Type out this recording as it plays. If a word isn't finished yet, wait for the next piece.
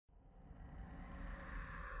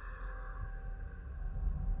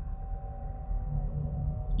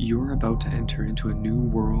You're about to enter into a new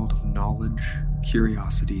world of knowledge,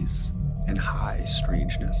 curiosities, and high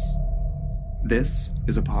strangeness. This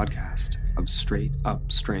is a podcast of Straight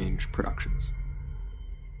Up Strange Productions.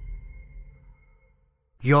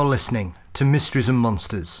 You're listening to Mysteries and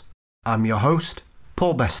Monsters. I'm your host,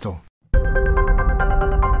 Paul Bestel.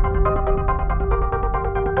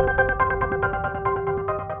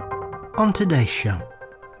 On today's show,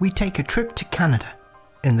 we take a trip to Canada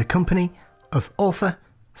in the company of author,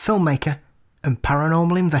 filmmaker, and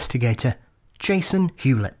paranormal investigator Jason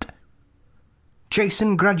Hewlett.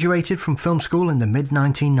 Jason graduated from film school in the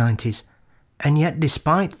mid-1990s, and yet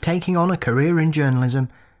despite taking on a career in journalism,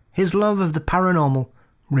 his love of the paranormal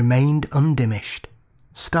remained undiminished.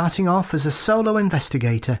 Starting off as a solo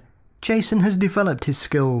investigator, Jason has developed his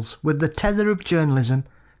skills with the tether of journalism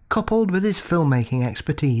coupled with his filmmaking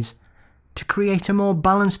expertise to create a more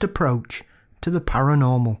balanced approach to the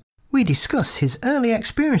paranormal. We discuss his early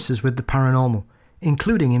experiences with the paranormal,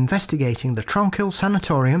 including investigating the Tranquille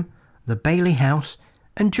Sanitorium, the Bailey House,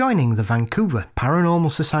 and joining the Vancouver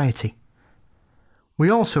Paranormal Society. We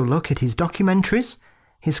also look at his documentaries,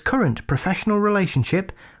 his current professional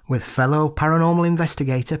relationship with fellow paranormal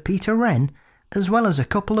investigator Peter Renn, as well as a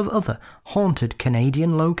couple of other haunted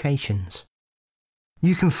Canadian locations.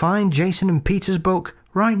 You can find Jason and Peter's book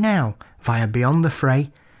right now via Beyond The Fray,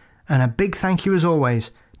 and a big thank you as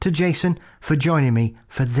always to Jason for joining me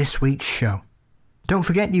for this week's show. Don't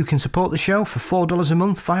forget you can support the show for $4 a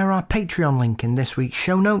month via our Patreon link in this week's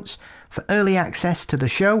show notes for early access to the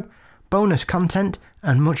show, bonus content,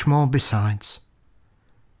 and much more besides.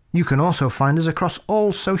 You can also find us across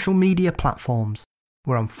all social media platforms.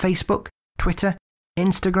 We're on Facebook, Twitter,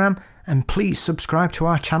 Instagram, and please subscribe to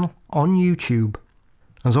our channel on YouTube.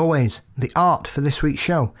 As always, the art for this week's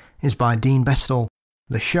show is by Dean Bestall.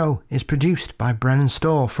 The show is produced by Brennan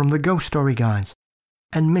Storr from the Ghost Story Guys,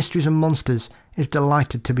 and Mysteries and Monsters is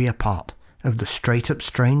delighted to be a part of the Straight Up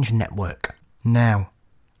Strange network. Now,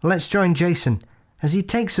 let's join Jason as he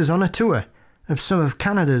takes us on a tour of some of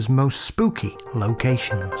Canada's most spooky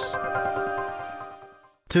locations.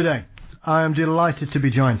 Today, I am delighted to be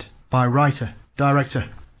joined by writer, director,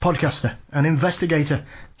 podcaster, and investigator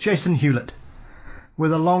Jason Hewlett.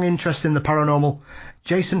 With a long interest in the paranormal,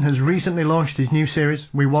 Jason has recently launched his new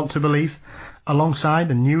series, We Want to Believe, alongside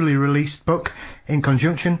a newly released book in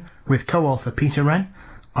conjunction with co-author Peter Renn,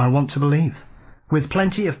 I Want to Believe. With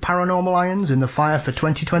plenty of paranormal irons in the fire for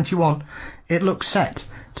 2021, it looks set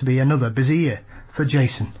to be another busy year for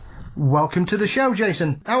Jason. Welcome to the show,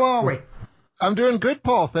 Jason. How are we? I'm doing good,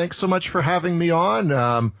 Paul. Thanks so much for having me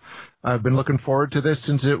on. I've been looking forward to this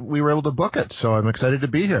since we were able to book it, so I'm excited to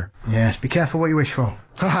be here. Yes, be careful what you wish for.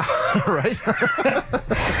 Right?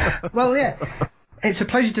 Well, yeah, it's a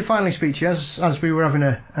pleasure to finally speak to you. As we were having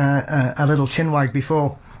a little chinwag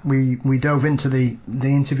before we dove into the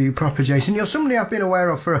interview proper, Jason. You're somebody I've been aware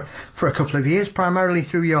of for a couple of years, primarily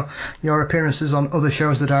through your appearances on other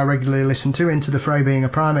shows that I regularly listen to, Into The Fray being a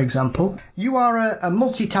prime example. You are a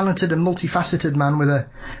multi-talented and multifaceted man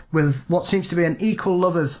with what seems to be an equal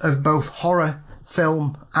love of both horror,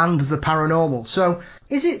 film, and the paranormal. So,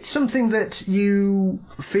 is it something that you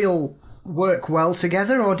feel work well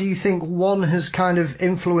together, or do you think one has kind of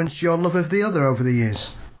influenced your love of the other over the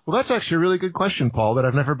years? Well, that's actually a really good question, Paul, that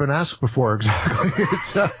I've never been asked before. Exactly.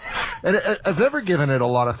 And I've never given it a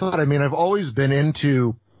lot of thought. I mean, I've always been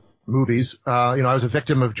into movies. I was a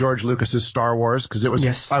victim of George Lucas's Star Wars because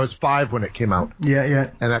I was 5 when it came out. Yeah.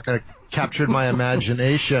 And that kind of captured my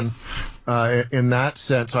imagination in that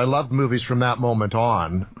sense. So I loved movies from that moment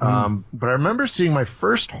on. But I remember seeing my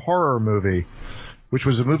first horror movie, which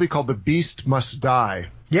was a movie called The Beast Must Die.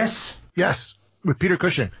 Yes, with Peter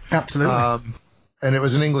Cushing. Absolutely. And it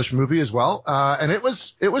was an English movie as well. And it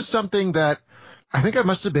was something that I think I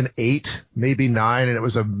must have been 8, maybe 9, and it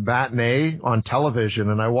was a matinee on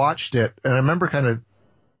television, and I watched it, and I remember I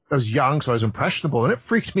was young, so I was impressionable, and it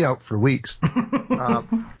freaked me out for weeks.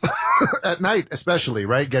 At night, especially,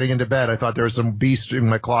 right? Getting into bed, I thought there was some beast in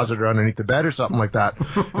my closet or underneath the bed or something like that.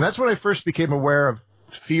 And that's when I first became aware of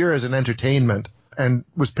fear as an entertainment and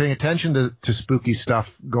was paying attention to spooky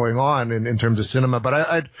stuff going on in terms of cinema. But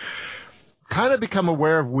I'd kind of become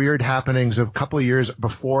aware of weird happenings a couple of years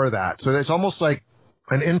before that. So it's almost like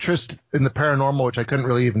an interest in the paranormal, which I couldn't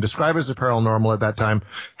really even describe as the paranormal at that time,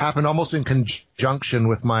 happened almost in conjunction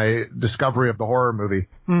with my discovery of the horror movie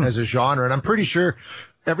as a genre. And I'm pretty sure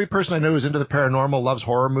every person I know who's into the paranormal loves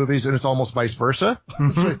horror movies, and it's almost vice versa.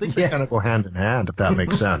 So I think they kind of go hand in hand, if that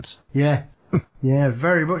makes sense. Yeah. Yeah,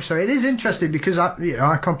 very much so. It is interesting because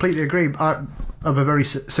I completely agree. I'm of a very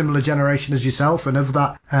similar generation as yourself, and of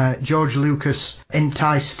that George Lucas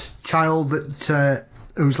enticed child that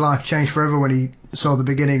whose life changed forever when he saw the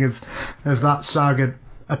beginning of that saga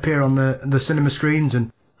appear on the cinema screens.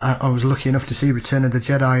 And I was lucky enough to see Return of the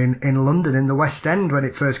Jedi in London, in the West End, when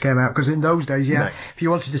it first came out. Because in those days, nice. If you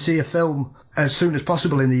wanted to see a film as soon as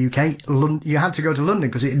possible in the UK, you had to go to London,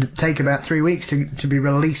 because it'd take about 3 weeks to be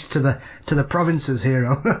released to the provinces here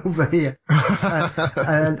over here.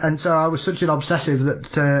 And so I was such an obsessive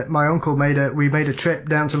that my uncle made a trip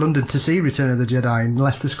down to London to see Return of the Jedi in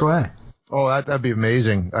Leicester Square. Oh, that'd be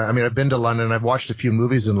amazing. I mean, I've been to London. I've watched a few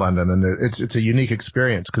movies in London, and it's a unique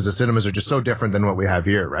experience because the cinemas are just so different than what we have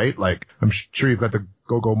here, right? Like, I'm sure you've got the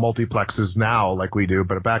go-go multiplexes now like we do,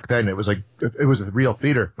 but back then it was a real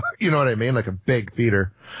theater. You know what I mean? Like a big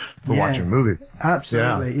theater for watching movies.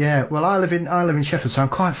 Absolutely, yeah. Well, I live in Sheffield, so I'm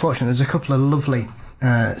quite fortunate. There's a couple of lovely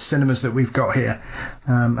cinemas that we've got here,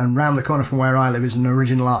 and round the corner from where I live is an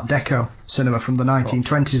original Art Deco cinema from the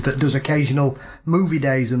 1920s that does occasional movie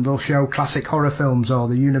days, and they'll show classic horror films or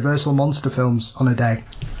the Universal monster films on a day.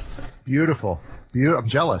 Beautiful. I'm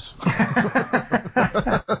jealous.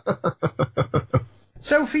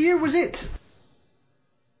 So for you, was it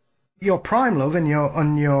your prime love and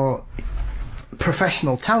your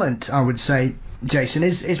professional talent, I would say, Jason,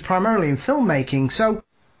 is primarily in filmmaking? So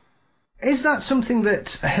is that something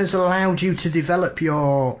that has allowed you to develop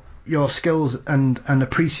your skills and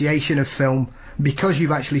appreciation of film because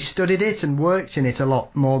you've actually studied it and worked in it a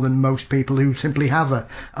lot more than most people who simply have a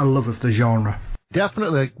love of the genre?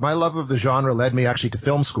 Definitely. My love of the genre led me actually to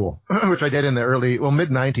film school, which I did in the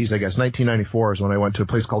mid-90s, I guess. 1994 is when I went to a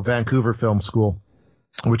place called Vancouver Film School,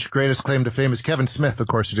 which greatest claim to fame is Kevin Smith, of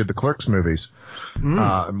course, who did the Clerks movies,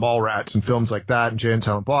 Mallrats and films like that, and Jay and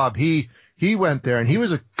Silent Bob. He went there, and he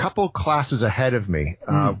was a couple classes ahead of me.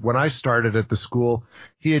 When I started at the school,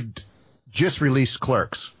 he had just released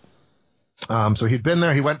Clerks. So he'd been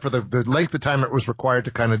there. He went for the length of time it was required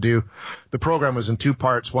to kind of do. The program was in two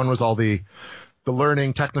parts. One was all the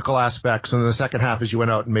learning technical aspects, and then the second half is you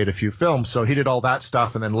went out and made a few films. So he did all that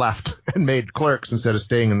stuff and then left and made Clerks instead of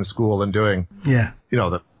staying in the school and doing,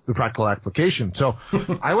 the practical application. So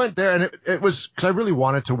I went there, and it was because I really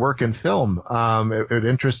wanted to work in film. It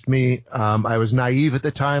interested me. I was naive at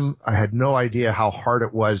the time. I had no idea how hard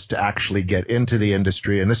it was to actually get into the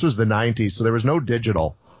industry. And this was the 90s, so there was no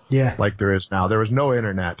digital like there is now. There was no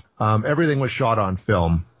internet. Everything was shot on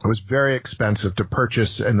film. It was very expensive to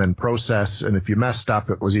purchase and then process. And if you messed up,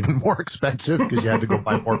 it was even more expensive because you had to go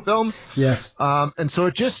buy more film. Yes. And so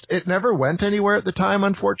it never went anywhere at the time,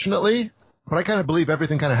 unfortunately. But I kind of believe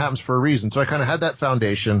everything kind of happens for a reason. So I kind of had that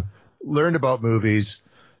foundation, learned about movies,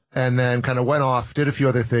 and then kind of went off, did a few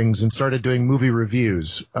other things, and started doing movie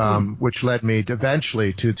reviews, which led me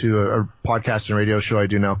eventually to a podcast and radio show I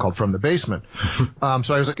do now called From the Basement.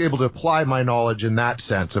 So I was able to apply my knowledge in that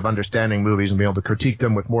sense of understanding movies and being able to critique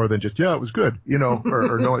them with more than just, it was good,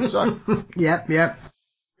 or no, it sucked. Yep. Yeah,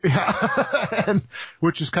 and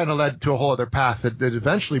which has kind of led to a whole other path that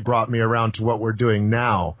eventually brought me around to what we're doing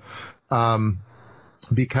now.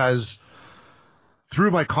 Because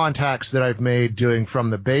through my contacts that I've made doing From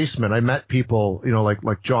the Basement, I met people,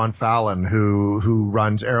 like John Fallon, who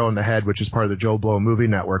runs Arrow in the Head, which is part of the Joe Blow Movie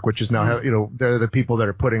Network, which is now, they're the people that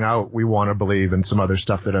are putting out We Want to Believe and some other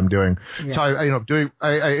stuff that I'm doing. Yeah. So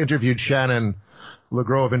I interviewed Shannon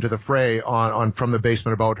Legro of Into the Fray on From the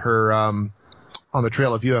Basement about her, on the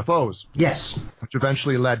trail of UFOs. Yes. Which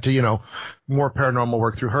eventually led to, more paranormal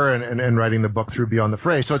work through her and writing the book through Beyond the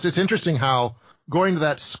Fray. So it's interesting how going to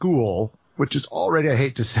that school, which is already, I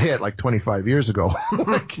hate to say it, like 25 years ago.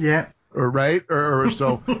 Or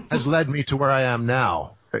so has led me to where I am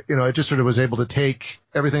now. I just sort of was able to take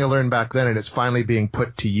everything I learned back then and it's finally being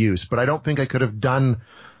put to use. But I don't think I could have done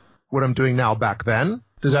what I'm doing now back then.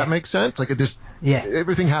 Does that make sense? Like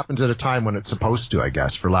everything happens at a time when it's supposed to, I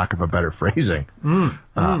guess, for lack of a better phrasing.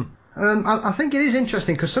 I think it is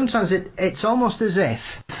interesting because sometimes it's almost as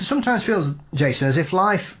if, sometimes feels, Jason, as if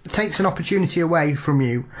life takes an opportunity away from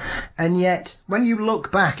you, and yet when you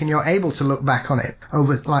look back and you're able to look back on it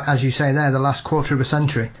over, like as you say there, the last quarter of a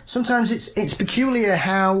century, sometimes it's peculiar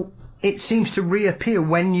how it seems to reappear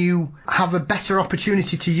when you have a better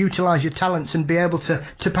opportunity to utilize your talents and be able to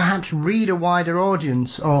perhaps read a wider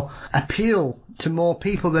audience or appeal to more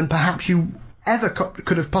people than perhaps you ever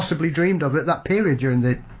could have possibly dreamed of at that period during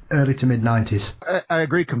the early to mid 90s. I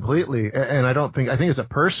agree completely. And I think as a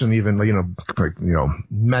person, even,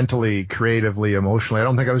 mentally, creatively, emotionally, I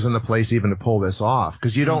don't think I was in the place even to pull this off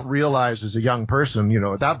because you don't realize as a young person,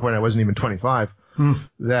 at that point I wasn't even 25.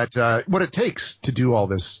 That what it takes to do all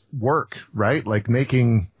this work, right? Like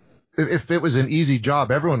if it was an easy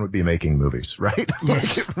job, everyone would be making movies, right?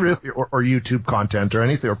 Yes. Like really, or YouTube content or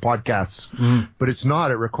anything, or podcasts. But it's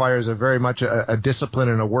not. It requires a very much a discipline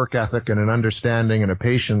and a work ethic and an understanding and a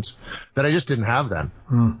patience that I just didn't have then.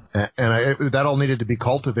 And that all needed to be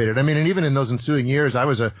cultivated. I mean, and even in those ensuing years, I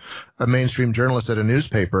was a mainstream journalist at a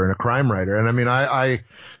newspaper and a crime writer. And I mean,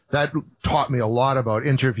 that taught me a lot about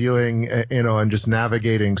interviewing, and just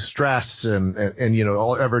navigating stress and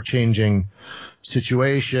all ever-changing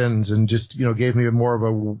situations, and just, gave me more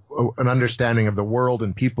of an understanding of the world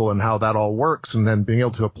and people and how that all works, and then being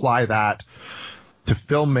able to apply that to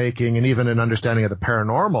filmmaking and even an understanding of the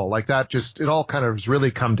paranormal, like that, just, it all kind of has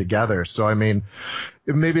really come together. So, I mean,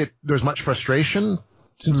 there's much frustration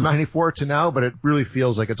since 94 to now, but it really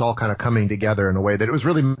feels like it's all kind of coming together in a way that it was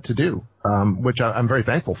really meant to do, which I'm very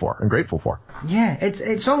thankful for and grateful for. Yeah,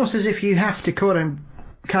 it's almost as if you have to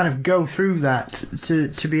kind of go through that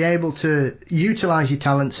to be able to utilize your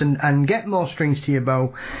talents and get more strings to your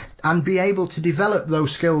bow and be able to develop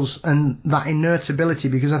those skills and that inert ability.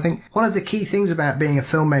 Because I think one of the key things about being a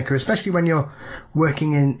filmmaker, especially when you're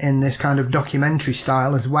working in this kind of documentary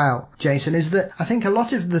style as well, Jason, is that I think a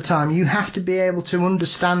lot of the time you have to be able to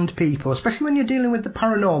understand people, especially when you're dealing with the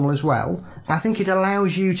paranormal as well. I think it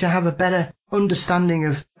allows you to have a better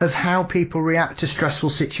understanding of how people react to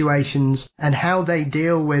stressful situations and how they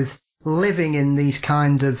deal with living in these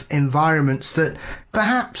kind of environments that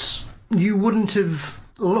perhaps you wouldn't have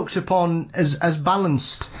looked upon as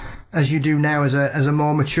balanced as you do now as a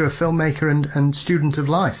more mature filmmaker and student of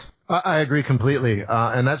life. I agree completely.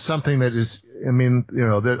 And that's something that is, I mean,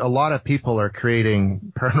 that a lot of people are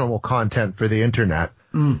creating paranormal content for the internet.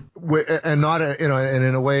 And not, and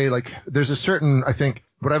in a way, like, there's a certain, I think,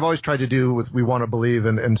 what I've always tried to do with We Want to Believe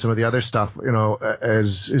and some of the other stuff,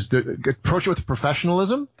 is to approach it with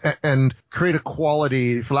professionalism and create a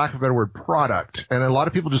quality, for lack of a better word, product. And a lot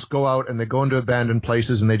of people just go out and they go into abandoned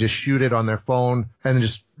places and they just shoot it on their phone and then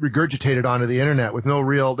just regurgitate it onto the internet with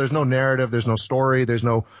there's no narrative, there's no story,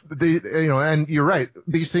 and you're right.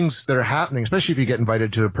 These things that are happening, especially if you get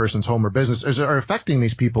invited to a person's home or business, are affecting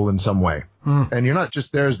these people in some way. And you're not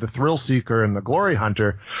just there as the thrill seeker and the glory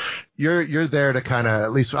hunter. You're there to kind of,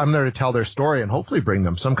 at least I'm there to tell their story and hopefully bring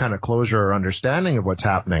them some kind of closure or understanding of what's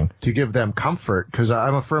happening, to give them comfort. Because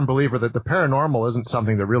I'm a firm believer that the paranormal isn't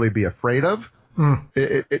something to really be afraid of.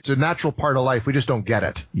 It's a natural part of life. We just don't get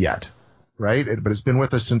it yet. Right. But it's been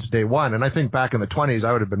with us since day one. And I think back in the 20s,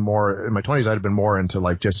 I'd have been more into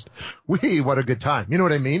like just, what a good time. You know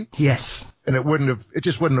what I mean? Yes. And it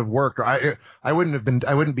just wouldn't have worked. Or I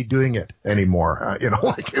wouldn't be doing it anymore.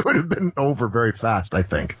 It would have been over very fast, I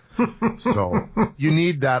think. So you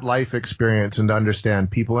need that life experience and to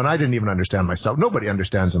understand people. And I didn't even understand myself. Nobody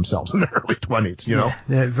understands themselves in their early 20s, Yeah,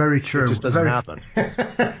 very true. It just doesn't happen.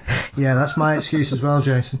 Yeah, that's my excuse as well,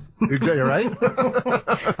 Jason. You're right.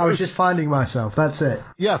 I was just finding myself. That's it.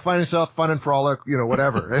 Yeah, find yourself, fun and frolic,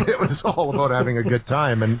 whatever. And it was all about having a good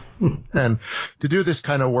time. And to do this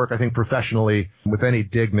kind of work, I think professionally, with any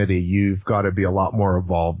dignity, you've got to be a lot more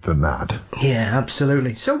evolved than that. Yeah,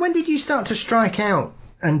 absolutely. So when did you start to strike out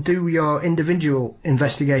and do your individual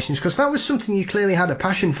investigations? Because that was something you clearly had a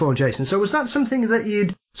passion for, Jason. So was that something that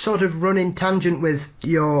you'd sort of run in tangent with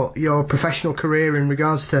your professional career in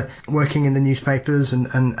regards to working in the newspapers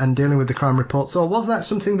and dealing with the crime reports? Or was that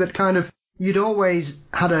something that kind of you'd always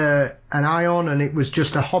had an eye on and it was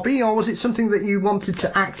just a hobby? Or was it something that you wanted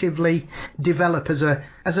to actively develop as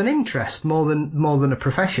an interest more than a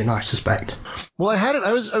profession, I suspect? Well,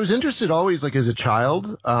 I was interested always, like as a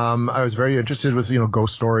child. I was very interested with,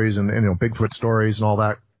 ghost stories and Bigfoot stories and all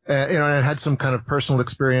that. And I had some kind of personal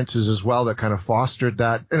experiences as well that kind of fostered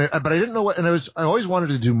that. But I didn't know what, and I always wanted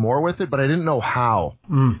to do more with it, but I didn't know how.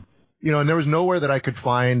 And there was nowhere that I could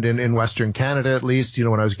find in Western Canada, at least,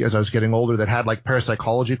 as I was getting older, that had like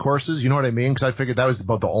parapsychology courses. You know what I mean? Because I figured that was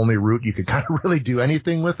about the only route you could kind of really do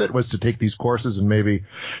anything with it, was to take these courses and maybe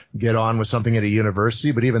get on with something at a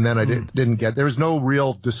university. But even then, I didn't get. There was no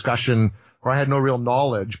real discussion, or I had no real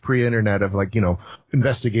knowledge pre-internet of like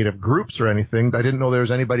investigative groups or anything. I didn't know there was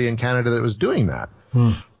anybody in Canada that was doing that.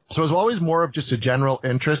 So it was always more of just a general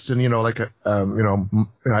interest. And,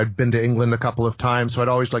 I'd been to England a couple of times, so I'd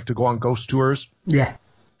always like to go on ghost tours. Yeah.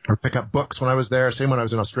 Or pick up books when I was there. Same when I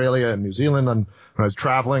was in Australia and New Zealand and when I was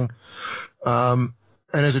traveling. And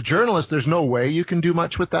as a journalist, there's no way you can do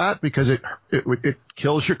much with that because it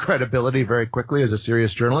kills your credibility very quickly as a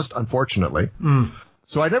serious journalist, unfortunately.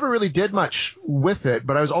 So I never really did much with it,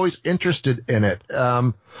 but I was always interested in it.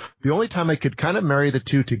 The only time I could kind of marry the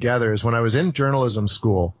two together is when I was in journalism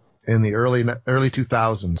school. in the early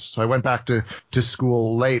 2000s. So I went back to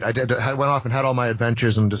school late. I went off and had all my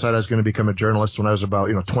adventures and decided I was going to become a journalist when I was about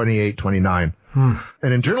 28, 29. And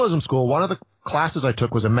in journalism school, one of the classes I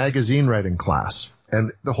took was a magazine writing class.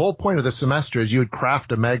 And the whole point of the semester is you would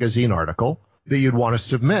craft a magazine article that you'd want to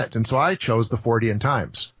submit. And so I chose the Fortean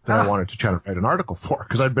Times that I wanted to try to write an article for,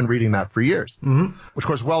 because I'd been reading that for years. Which, of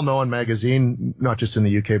course, well-known magazine, not just in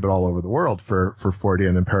the UK, but all over the world for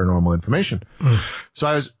Fortean and paranormal information. So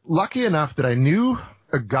I was lucky enough that I knew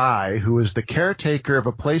a guy who was the caretaker of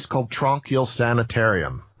a place called Tranquille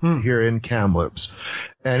Sanitorium here in Kamloops.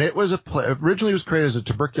 And it was originally was created as a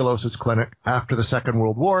tuberculosis clinic after the Second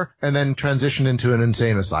World War, and then transitioned into an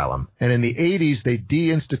insane asylum. And in the 80s, they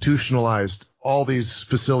deinstitutionalized all these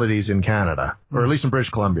facilities in Canada, or at least in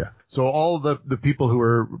British Columbia. So all the people who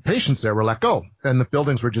were patients there were let go, and the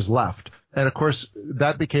buildings were just left. And of course,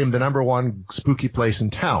 that became the number one spooky place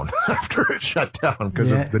in town after it shut down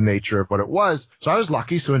because of the nature of what it was. So I was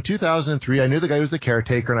lucky. So in 2003, I knew the guy who was the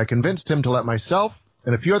caretaker, and I convinced him to let myself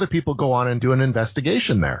and a few other people go on and do an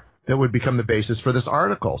investigation there that would become the basis for this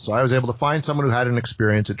article. So I was able to find someone who had an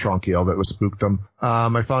experience at Tranquille that was spookdom.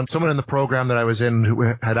 I found someone in the program that I was in who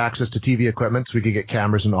had access to TV equipment so we could get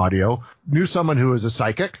cameras and audio, knew someone who was a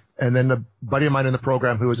psychic, and then a buddy of mine in the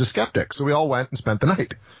program who was a skeptic. So we all went and spent the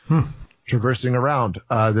night traversing around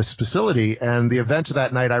this facility. And the events of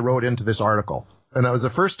that night I wrote into this article. And that was the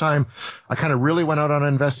first time I kind of really went out on an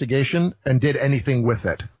investigation and did anything with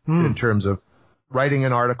it in terms of writing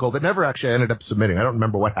an article that never actually ended up submitting. I don't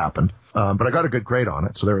remember what happened, but I got a good grade on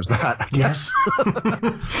it, so there was that, I guess.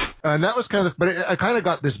 And that was kind of, but I kind of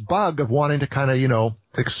got this bug of wanting to kind of,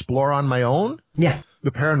 explore on my own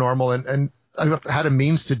the paranormal, and I had a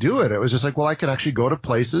means to do it. It was just like, well, I can actually go to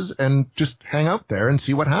places and just hang out there and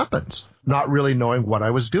see what happens, not really knowing what I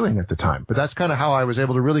was doing at the time. But that's kind of how I was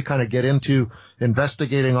able to really kind of get into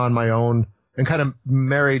investigating on my own, and kind of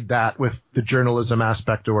married that with the journalism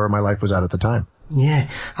aspect of where my life was at the time. Yeah,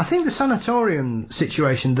 I think the sanatorium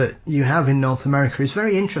situation that you have in North America is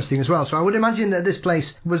very interesting as well. So I would imagine that this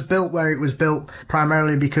place was built where it was built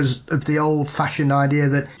primarily because of the old-fashioned idea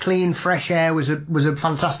that clean, fresh air was a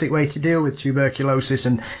fantastic way to deal with tuberculosis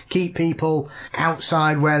and keep people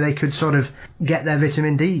outside where they could sort of get their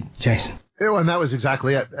vitamin D, Jason. Yeah, and that was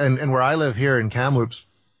exactly it. And where I live here in Kamloops,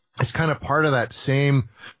 it's kind of part of that same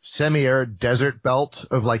semi-arid desert belt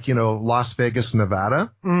of Las Vegas,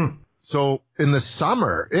 Nevada. So in the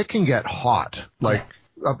summer, it can get hot,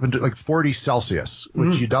 up into 40 Celsius,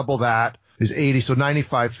 which you double that is 80, so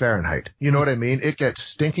 95 Fahrenheit. You know what I mean? It gets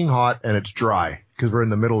stinking hot and it's dry because we're in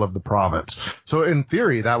the middle of the province. So in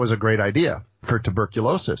theory, that was a great idea for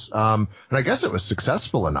tuberculosis. And I guess it was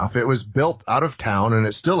successful enough. It was built out of town, and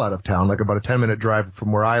it's still out of town, like about a 10-minute drive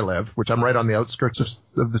from where I live, which I'm right on the outskirts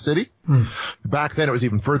of the city. Back then, it was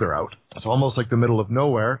even further out. It's almost like the middle of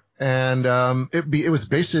nowhere. And it was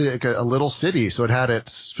basically like a little city. So it had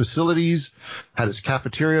its facilities, had its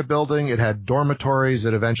cafeteria building. It had dormitories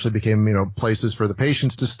that eventually became, places for the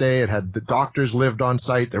patients to stay. It had the doctors lived on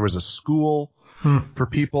site. There was a school for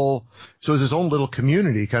people. So it was this own little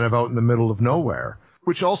community kind of out in the middle of nowhere,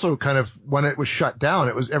 which also kind of, when it was shut down,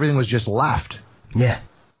 everything was just left. Yeah.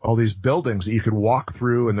 All these buildings that you could walk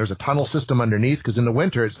through, and there's a tunnel system underneath, because in the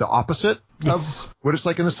winter it's the opposite of what it's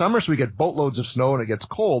like in the summer. So we get boatloads of snow and it gets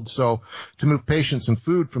cold. So to move patients and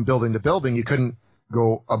food from building to building, you couldn't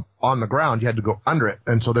go up on the ground. You had to go under it.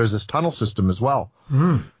 And so there's this tunnel system as well.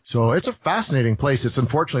 So it's a fascinating place. It's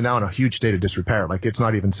unfortunately now in a huge state of disrepair. Like, it's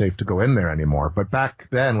not even safe to go in there anymore. But back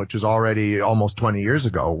then, which was already almost 20 years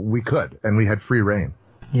ago, we could, and we had free reign.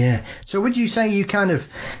 Yeah. So would you say you kind of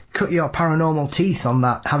cut your paranormal teeth on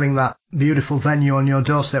that, having that beautiful venue on your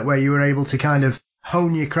doorstep where you were able to kind of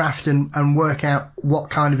hone your craft and work out what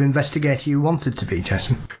kind of investigator you wanted to be,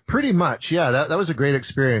 Jason? Pretty much, yeah. That was a great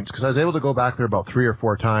experience, because I was able to go back there about 3 or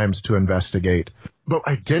 4 times to investigate. But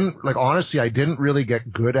I didn't really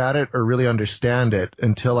get good at it or really understand it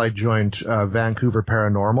until I joined Vancouver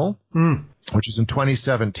Paranormal. Which is in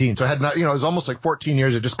 2017. So I had not, it was almost like 14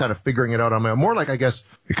 years of just kind of figuring it out on my own. More like, I guess,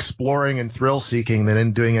 exploring and thrill seeking than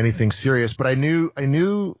in doing anything serious. But I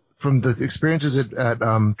knew from the experiences at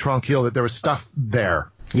Tranquille that there was stuff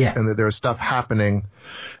there. Yeah. And that there was stuff happening.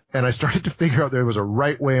 And I started to figure out there was a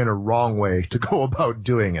right way and a wrong way to go about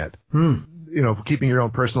doing it. Keeping your own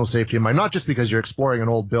personal safety in mind, not just because you're exploring an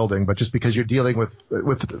old building, but just because you're dealing with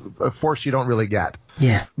a force you don't really get.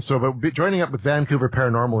 Yeah. So, but joining up with Vancouver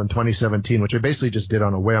Paranormal in 2017, which I basically just did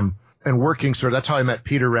on a whim, and working that's how I met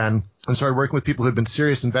Peter Renn and started working with people who've been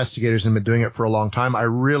serious investigators and been doing it for a long time. I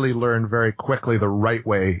really learned very quickly the right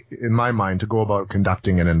way, in my mind, to go about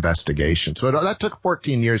conducting an investigation. So that took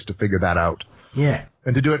 14 years to figure that out. Yeah.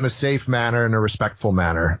 And to do it in a safe manner and a respectful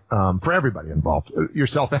manner for everybody involved,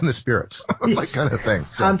 yourself and the spirits, like kind of thing.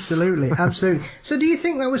 So. Absolutely. So do you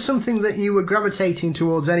think that was something that you were gravitating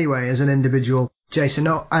towards anyway as an individual, Jason?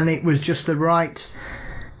 And it was just the right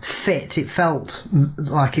fit? It felt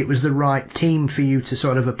like it was the right team for you to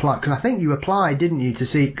sort of apply? Because I think you applied, didn't you, to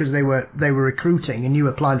see, because they were recruiting and you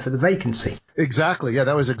applied for the vacancy. Exactly. Yeah,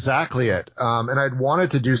 that was exactly it. And I'd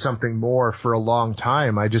wanted to do something more for a long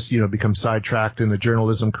time. I just, become sidetracked in the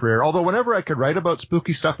journalism career. Although whenever I could write about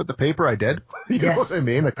spooky stuff at the paper, I did. You know what I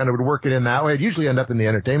mean? I kind of would work it in that way. I'd usually end up in the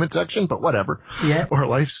entertainment section, but whatever. Yeah. Or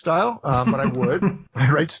lifestyle. But I would.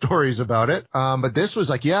 I write stories about it. But this was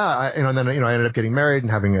like, and then, I ended up getting married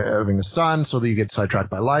and having a son, so that you get sidetracked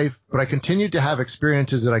by life. But I continued to have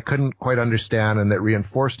experiences that I couldn't quite understand and that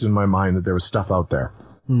reinforced in my mind that there was stuff out there.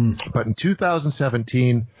 But in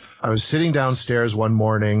 2017, I was sitting downstairs one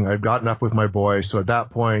morning. I'd gotten up with my boy. So at that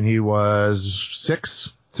point, he was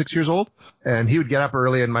six years old. And he would get up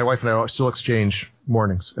early, and my wife and I still exchange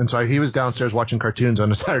mornings. And so he was downstairs watching cartoons on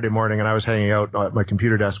a Saturday morning, and I was hanging out at my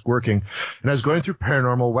computer desk working. And I was going through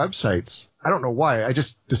paranormal websites. I don't know why. I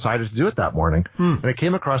just decided to do it that morning. And I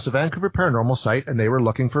came across the Vancouver Paranormal site, and they were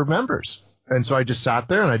looking for members. And so I just sat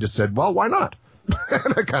there, and I just said, well, why not?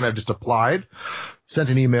 And I kind of just applied, sent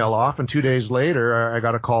an email off, and 2 days later, I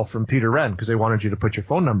got a call from Peter Renn because they wanted you to put your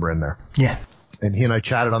phone number in there. Yeah. And he and I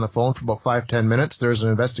chatted on the phone for about 5-10 minutes. There's an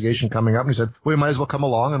investigation coming up, and he said, well, you might as well come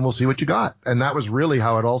along, and we'll see what you got. And that was really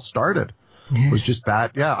how it all started. Yeah. It was just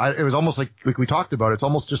bad. Yeah, it was almost like we talked about. It's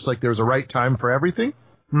almost just like there was a right time for everything.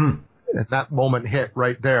 And that moment hit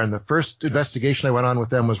right there. And the first investigation I went on with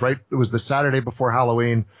them was the Saturday before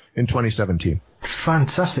Halloween in 2017.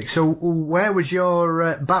 Fantastic. So where was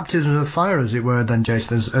your baptism of fire, as it were, then,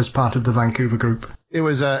 Jason, as part of the Vancouver group? It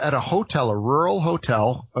was at a rural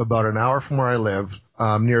hotel, about an hour from where I live,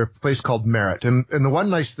 near a place called Merritt. And the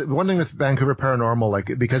one thing with Vancouver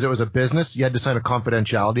Paranormal, because it was a business, you had to sign a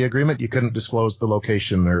confidentiality agreement. You couldn't disclose the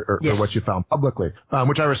location or what you found publicly,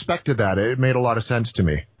 which I respected that. It made a lot of sense to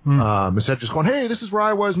me. Instead of just going, hey, this is where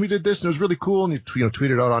I was, and we did this, and it was really cool, and you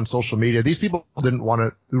tweeted out on social media. These people who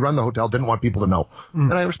run the hotel didn't want people to know.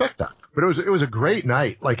 And I respect that. But it was a great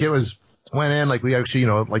night. Went in, we actually,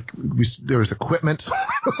 there was equipment.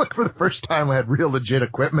 For the first time, I had real legit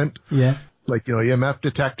equipment. Yeah. EMF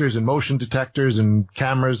detectors and motion detectors and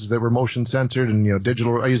cameras that were motion censored and,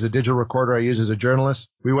 digital. I used a digital recorder I use as a journalist.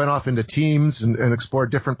 We went off into teams and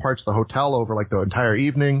explored different parts of the hotel over the entire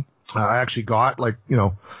evening. I actually got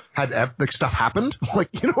had stuff happened.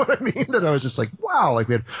 You know what I mean? That I was just wow,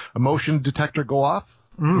 we had a motion detector go off.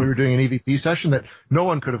 We were doing an EVP session that no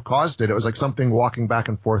one could have caused it. It was like something walking back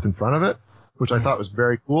and forth in front of it, which I thought was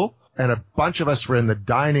very cool. And a bunch of us were in the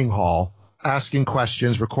dining hall asking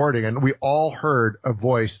questions, recording, and we all heard a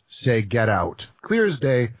voice say, get out. Clear as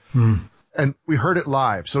day. And we heard it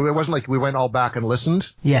live. So it wasn't like we went all back and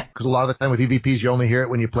listened. Yeah. Because a lot of the time with EVPs, you only hear it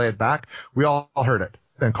when you play it back. We all heard it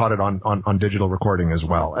and caught it on digital recording as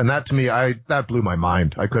well. And that to me, that blew my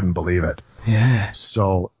mind. I couldn't believe it. Yeah.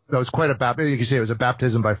 So that was quite you could say it was a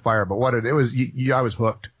baptism by fire, but I was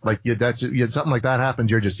hooked. Something like that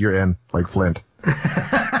happens, you're in, like Flint.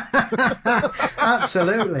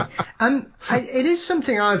 Absolutely. And it is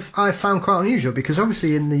something I've found quite unusual, because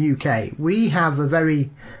obviously in the UK we have a very,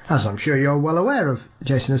 as I'm sure you're well aware of,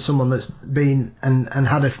 Jason, as someone that's been and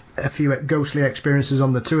had a few ghostly experiences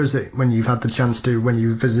on the tours that when you've had the chance to, when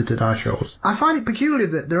you've visited our shows. I find it peculiar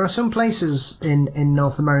that there are some places in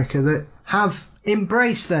North America that have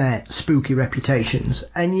embraced their spooky reputations,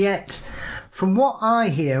 and yet from what I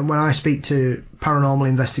hear when I speak to paranormal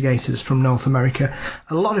investigators from North America,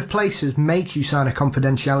 a lot of places make you sign a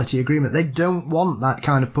confidentiality agreement. They don't want that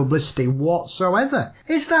kind of publicity whatsoever.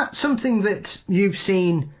 Is that something that you've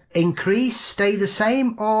seen increase, stay the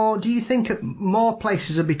same, or do you think more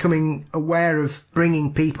places are becoming aware of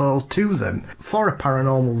bringing people to them for a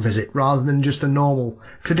paranormal visit rather than just a normal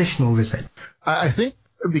traditional visit? I think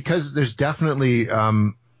because there's definitely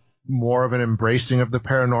more of an embracing of the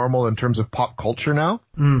paranormal in terms of pop culture now,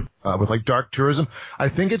 with dark tourism. I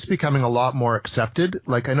think it's becoming a lot more accepted.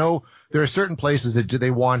 I know there are certain places that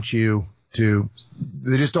they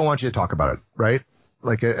just don't want you to talk about it, right?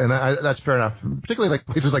 That's fair enough, particularly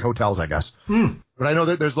places like hotels, I guess. But I know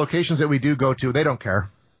that there's locations that we do go to, they don't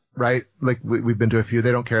care, right? We've been to a few,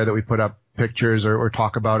 they don't care that we put up pictures or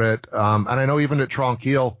talk about it. And I know even at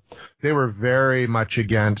Tranquille, they were very much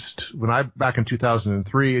against, back in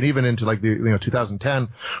 2003 and even into like 2010,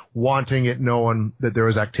 wanting it known that there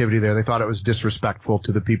was activity there. They thought it was disrespectful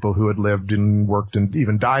to the people who had lived and worked and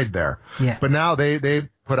even died there. Yeah. But now they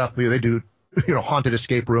put up, they do, haunted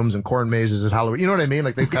escape rooms and corn mazes at Halloween. You know what I mean?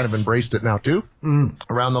 Like they've kind of embraced it now too,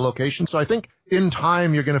 around the location. So I think in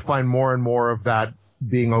time, you're going to find more and more of that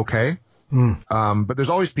being okay. But there's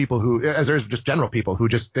always people who, as there's just general people who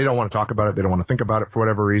just, they don't want to talk about it. They don't want to think about it for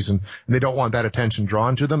whatever reason. And they don't want that attention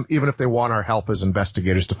drawn to them, even if they want our help as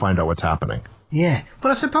investigators to find out what's happening. Yeah.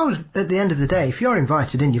 But I suppose at the end of the day, if you're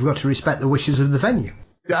invited in, you've got to respect the wishes of the venue.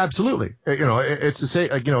 Yeah, absolutely. It's the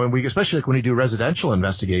same, and we, especially like when you do residential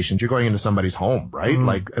investigations, you're going into somebody's home, right?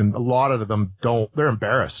 And a lot of them they're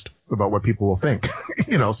embarrassed about what people will think,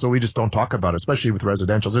 so we just don't talk about it, especially with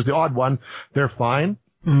residentials. There's the odd one, they're fine.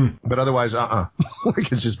 But otherwise,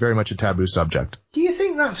 like it's just very much a taboo subject. Do you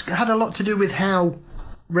think that's had a lot to do with how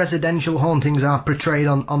residential hauntings are portrayed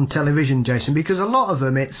on television, Jason? Because a lot of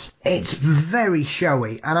them, it's very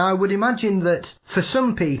showy, and I would imagine that for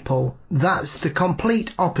some people that's the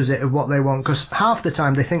complete opposite of what they want, because half the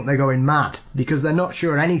time they think they're going mad because they're not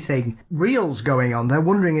sure anything real's going on. They're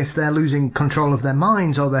wondering if they're losing control of their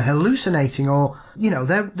minds or they're hallucinating, or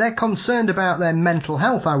they're concerned about their mental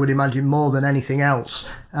health, I would imagine, more than anything else,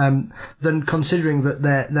 than considering that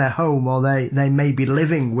they're home or they may be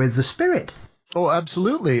living with the spirit. Oh,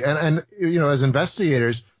 absolutely. And as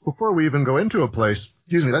investigators, before we even go into a place,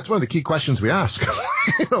 that's one of the key questions we ask.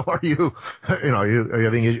 Are you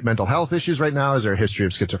having mental health issues right now? Is there a history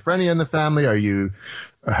of schizophrenia in the family? Are you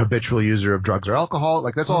a habitual user of drugs or alcohol?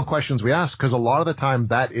 Like, that's all questions we ask, because a lot of the time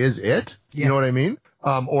that is it. You know what I mean?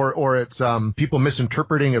 Or it's people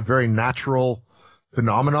misinterpreting a very natural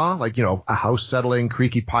phenomena, like, a house settling,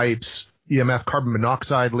 creaky pipes, EMF, carbon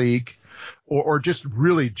monoxide leak. Or just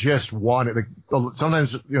really just want it. Like,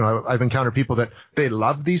 sometimes, I've encountered people that they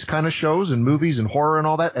love these kind of shows and movies and horror and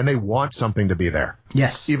all that, and they want something to be there.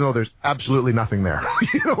 Yes. Even though there's absolutely nothing there.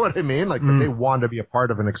 You know what I mean? Like, but they want to be a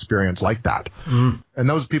part of an experience like that. And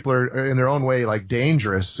those people are in their own way, like,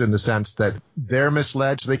 dangerous in the sense that they're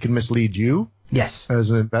misled, so they can mislead you. Yes.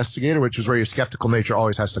 As an investigator, which is where your skeptical nature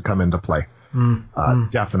always has to come into play.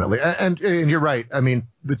 Definitely. And you're right. I mean,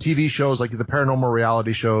 the TV shows, like the paranormal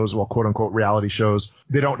reality shows, well, quote unquote reality shows,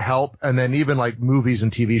 they don't help. And then even like movies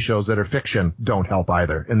and TV shows that are fiction don't help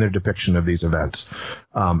either in their depiction of these events,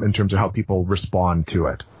 in terms of how people respond to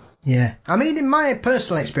it. Yeah. I mean, in my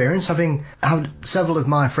personal experience, having had several of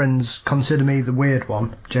my friends consider me the weird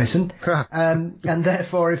one, Jason, and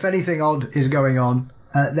therefore if anything odd is going on,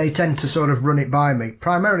 they tend to sort of run it by me,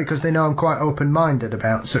 primarily because they know I'm quite open-minded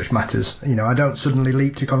about such matters. I don't suddenly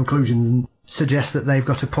leap to conclusions and suggest that they've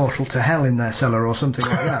got a portal to hell in their cellar or something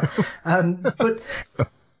like that. But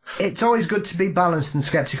it's always good to be balanced and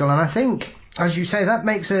sceptical, and I think, as you say, that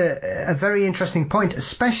makes a very interesting point,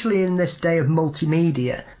 especially in this day of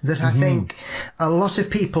multimedia, that I think a lot of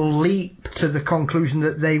people leap to the conclusion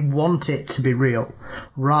that they want it to be real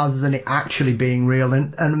rather than it actually being real,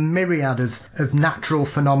 and a myriad of natural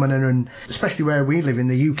phenomena, and especially where we live in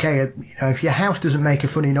the UK, if your house doesn't make a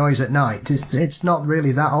funny noise at night, it's not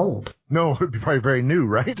really that old. No, it'd be probably very new,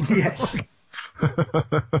 right? Yes.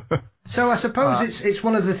 So I suppose it's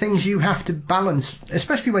one of the things you have to balance,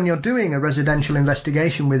 especially when you're doing a residential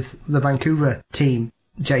investigation with the Vancouver team,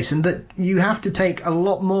 Jason, that you have to take a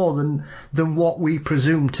lot more than what we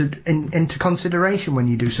presume into consideration when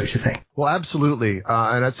you do such a thing. Well, absolutely.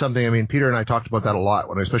 And that's something, I mean, Peter and I talked about that a lot,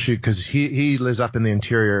 especially because he lives up in the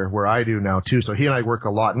interior where I do now too. So he and I work a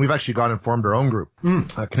lot, and we've actually gone and formed our own group,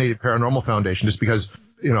 Canadian Paranormal Foundation, just because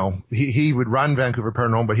he would run Vancouver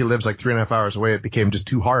Paranormal, but he lives like 3.5 hours away. It became just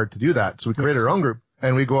too hard to do that. So we created our own group,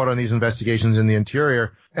 and we go out on these investigations in the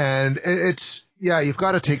interior. And you've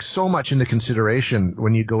got to take so much into consideration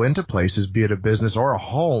when you go into places, be it a business or a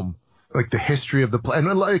home, like the history of the place.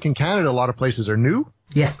 And like in Canada, a lot of places are new.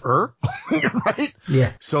 Yeah. Right?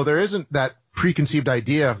 Yeah. So there isn't that preconceived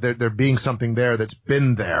idea of there being something there that's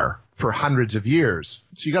been there for hundreds of years.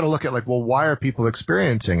 So you got to look at why are people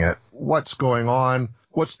experiencing it? What's going on?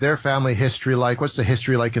 What's their family history like? What's the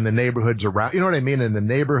history like in the neighborhoods around? You know what I mean? In the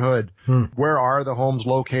neighborhood, where are the homes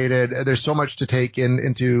located? There's so much to take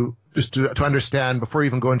into just to understand before you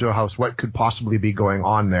even go into a house what could possibly be going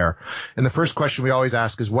on there. And the first question we always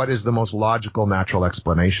ask is, what is the most logical, natural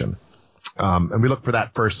explanation? And we look for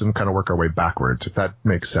that first and kind of work our way backwards, if that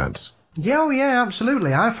makes sense. Yeah,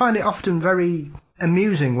 absolutely. I find it often very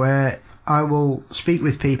amusing where I will speak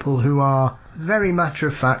with people who are very matter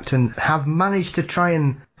of fact and have managed to try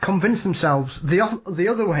and convince themselves the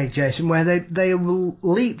other way, Jason, where they will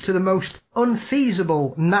leap to the most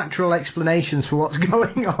unfeasible natural explanations for what's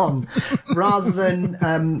going on, rather than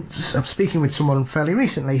I'm speaking with someone fairly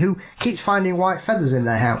recently who keeps finding white feathers in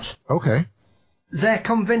their house. Okay. They're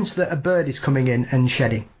convinced that a bird is coming in and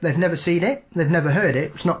shedding. They've never seen it. They've never heard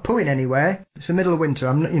it. It's not pooing anywhere. It's the middle of winter.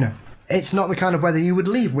 It's not the kind of weather you would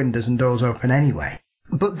leave windows and doors open anyway.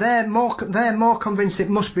 But they're more convinced it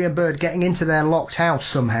must be a bird getting into their locked house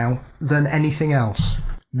somehow than anything else.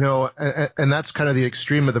 No, and that's kind of the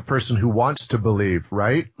extreme of the person who wants to believe,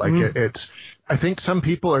 right? Like I think some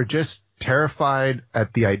people are just terrified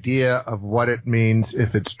at the idea of what it means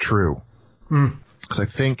if it's true. Because I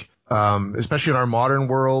think, especially in our modern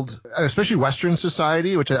world, especially Western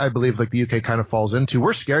society, which I believe like the UK kind of falls into,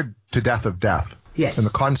 we're scared to death of death. Yes. And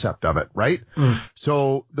the concept of it, right?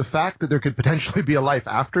 So the fact that there could potentially be a life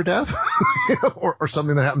after death or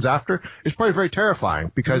something that happens after is probably very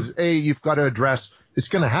terrifying because A, you've got to address it's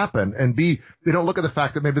going to happen, and B, they don't look at the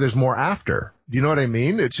fact that maybe there's more after. Do you know what I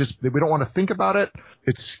mean? It's just that we don't want to think about it.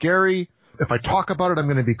 It's scary. If I talk about it, I'm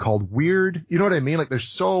going to be called weird. You know what I mean? Like there's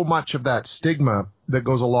so much of that stigma that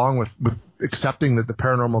goes along with accepting that the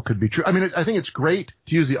paranormal could be true. I mean, I think it's great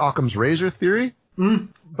to use the Occam's razor theory.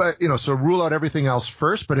 But, so rule out everything else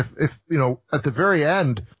first. But if at the very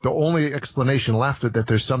end, the only explanation left is that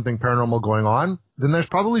there's something paranormal going on, then there's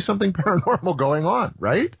probably something paranormal going on,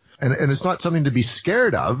 right? And it's not something to be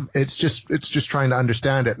scared of. It's just trying to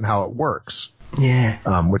understand it and how it works. Yeah.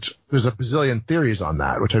 Which there's a bazillion theories on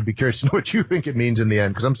that, which I'd be curious to know what you think it means in the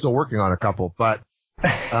end, because I'm still working on a couple. But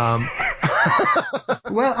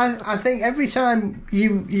well, I think every time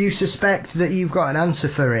you suspect that you've got an answer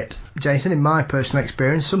for it, Jason, in my personal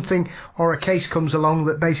experience, something or a case comes along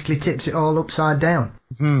that basically tips it all upside down.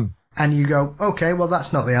 And you go, okay, well,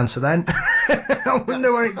 that's not the answer then. I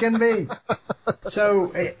wonder where it can be.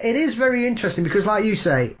 So it is very interesting because, like you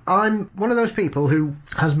say, I'm one of those people who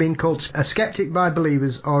has been called a skeptic by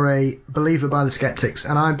believers or a believer by the skeptics.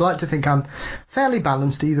 And I'd like to think I'm fairly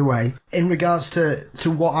balanced either way in regards to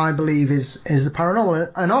what I believe is the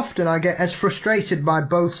paranormal. And often I get as frustrated by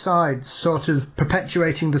both sides sort of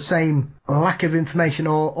perpetuating the same lack of information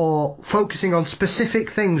or focusing on specific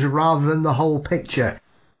things rather than the whole picture.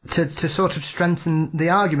 To sort of strengthen the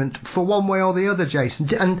argument for one way or the other, Jason.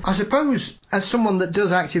 And I suppose, as someone that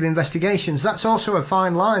does active investigations, that's also a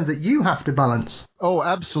fine line that you have to balance. Oh,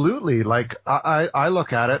 absolutely. Like, I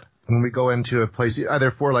look at it when we go into a place, either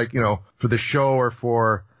for for the show or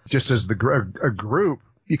for just as a group,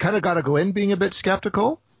 you kind of got to go in being a bit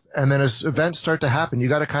skeptical. And then as events start to happen, you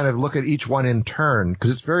got to kind of look at each one in turn, because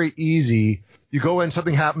it's very easy. You go in,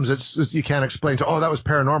 something happens it's you can't explain. So, that was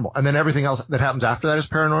paranormal. And then everything else that happens after that is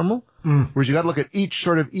paranormal. Whereas you got to look at each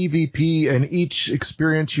sort of EVP and each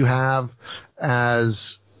experience you have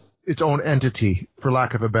as its own entity, for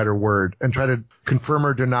lack of a better word, and try to confirm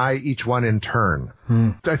or deny each one in turn.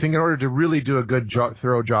 I think in order to really do a good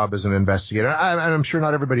thorough job as an investigator, I'm sure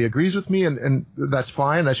not everybody agrees with me, and that's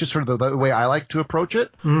fine. That's just sort of the way I like to approach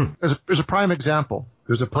it. There's a prime example.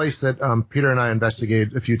 There's a place that Peter and I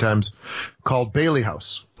investigated a few times called Bailey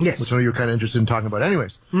House. Yes. Which I know you're kind of interested in talking about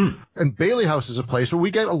anyways. And Bailey House is a place where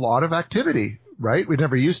we get a lot of activity, right? We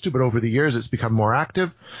never used to, but over the years it's become more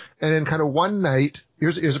active. And then kind of one night,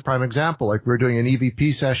 here's a prime example. Like we were doing an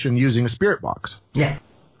EVP session using a spirit box. Yeah.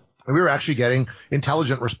 And we were actually getting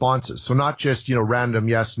intelligent responses. So not just, random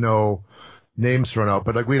yes, no names thrown out,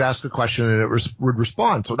 but like we'd ask a question and it would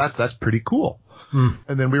respond. So that's pretty cool.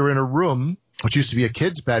 And then we were in a room which used to be a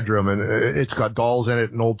kid's bedroom, and it's got dolls in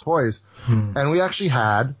it and old toys. And we actually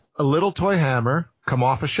had a little toy hammer come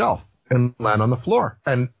off a shelf and land on the floor.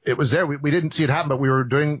 And it was there. We didn't see it happen, but we were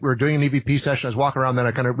doing an EVP session. I was walking around,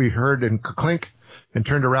 then we heard and clink and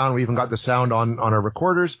turned around. We even got the sound on our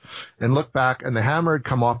recorders and looked back, and the hammer had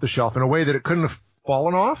come off the shelf in a way that it couldn't have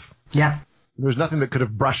fallen off. Yeah. There was nothing that could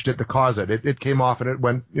have brushed it to cause it. It came off and it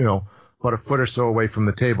went, about a foot or so away from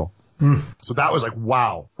the table. So that was like,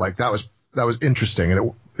 wow. Like that was interesting,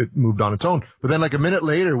 and it moved on its own. But then like a minute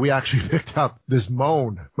later, we actually picked up this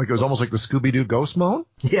moan. Like it was almost like the Scooby-Doo ghost moan.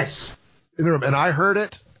 Yes. In the room. And I heard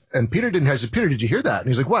it, and Peter didn't hear it. I said, Peter, did you hear that? And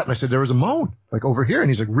he's like, what? And I said, there was a moan, like over here. And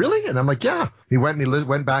he's like, really? And I'm like, yeah. He went and he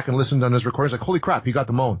went back and listened on his recordings. Like, holy crap, he got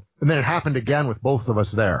the moan. And then it happened again with both of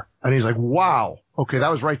us there. And he's like, wow. Okay,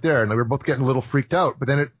 that was right there. And we were both getting a little freaked out. But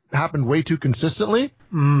then it happened way too consistently.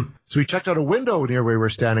 So we checked out a window near where we were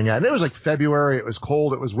standing at. And it was like February. It was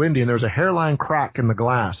cold. It was windy. And there was a hairline crack in the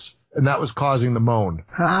glass. And that was causing the moan.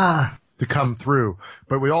 to come through.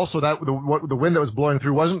 But we also, the wind that was blowing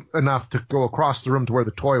through wasn't enough to go across the room to where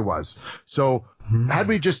the toy was. So had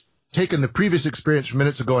we just taken the previous experience from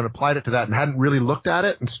minutes ago and applied it to that and hadn't really looked at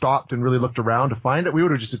it and stopped and really looked around to find it, we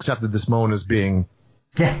would have just accepted this moan as being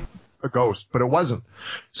a ghost, but it wasn't.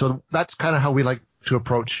 So that's kind of how we like to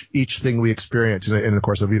approach each thing we experience in the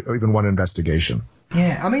course of even one investigation.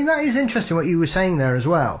 Yeah, I mean, that is interesting what you were saying there as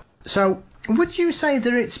well. So would you say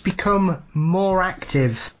that it's become more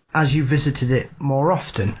active as you visited it more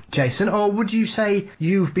often, Jason, or would you say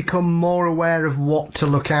you've become more aware of what to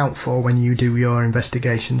look out for when you do your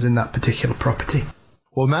investigations in that particular property?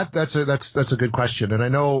 Well, Matt, that's a good question. And I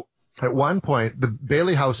know at one point the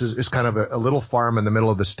Bailey House is kind of a little farm in the middle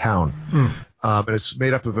of this town. And it's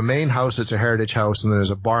made up of a main house. It's a heritage house. And then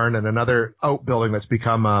there's a barn and another outbuilding that's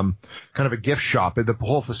become kind of a gift shop. The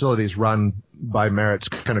whole facility is run by Merritt's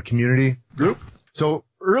kind of community group. So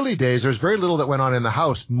early days, there's very little that went on in the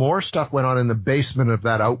house. More stuff went on in the basement of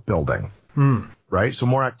that outbuilding. Right? So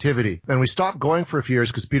more activity. And we stopped going for a few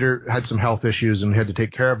years because Peter had some health issues and we had to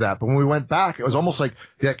take care of that. But when we went back, it was almost like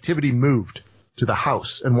the activity moved to the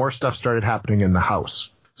house and more stuff started happening in the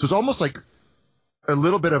house. So it's almost like a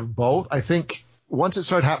little bit of both. I think once it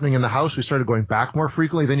started happening in the house, we started going back more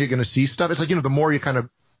frequently. Then you're going to see stuff. It's like, the more you kind of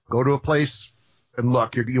go to a place and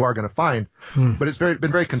look, you are going to find. But it's been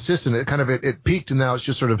very consistent. It peaked and now it's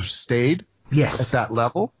just sort of stayed at that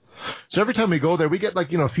level. So every time we go there, we get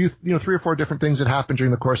like, a few, 3 or 4 different things that happen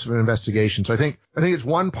during the course of an investigation. So I think it's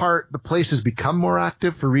one part, the place has become more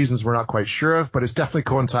active for reasons we're not quite sure of, but it's definitely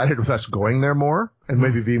coincided with us going there more and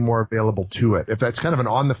maybe being more available to it. If that's kind of an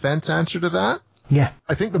on the fence answer to that. Yeah.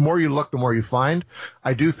 I think the more you look, the more you find.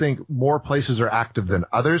 I do think more places are active than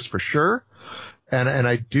others for sure. And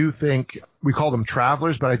I do think we call them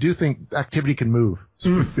travelers, but I do think activity can move.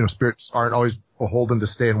 Spirits aren't always beholden to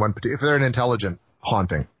stay in one particular, if they're an intelligent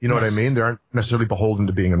haunting. You know what I mean? They aren't necessarily beholden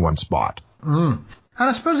to being in one spot. And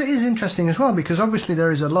I suppose it is interesting as well because obviously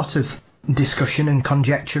there is a lot of discussion and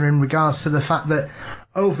conjecture in regards to the fact that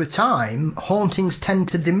over time hauntings tend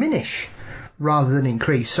to diminish rather than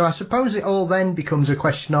increase. So I suppose it all then becomes a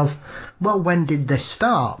question of, well, when did this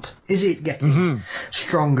start? Is it getting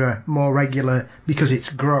stronger, more regular because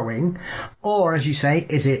it's growing? Or, as you say,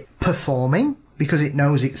 is it performing because it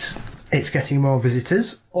knows it's getting more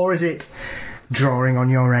visitors? Or is it drawing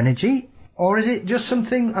on your energy? Or is it just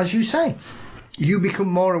something, as you say, you become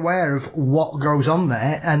more aware of what goes on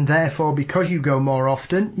there, and therefore, because you go more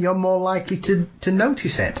often, you're more likely to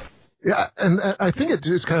notice it? Yeah, and I think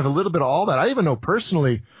it's kind of a little bit of all that. I even know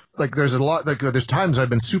personally, like there's a lot, like there's times I've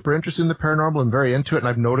been super interested in the paranormal and very into it, and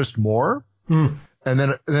I've noticed more. And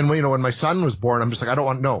then when my son was born, I'm just like, I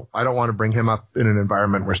don't want to bring him up in an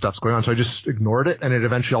environment where stuff's going on. So I just ignored it, and it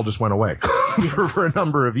eventually all just went away for a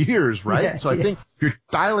number of years, right? Yeah, so I think if you're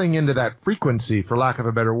dialing into that frequency, for lack of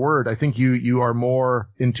a better word, I think you are more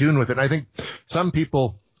in tune with it. And I think some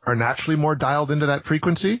people are naturally more dialed into that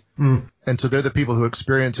frequency. And so they're the people who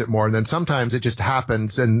experience it more. And then sometimes it just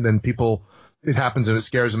happens and then it happens and it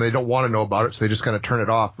scares them. They don't want to know about it. So they just kind of turn it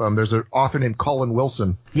off. There's an author named Colin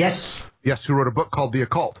Wilson. Yes, who wrote a book called The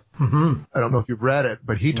Occult. I don't know if you've read it,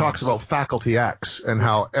 but he talks about Faculty X and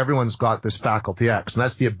how everyone's got this Faculty X. And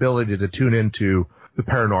that's the ability to tune into the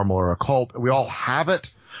paranormal or occult. We all have it.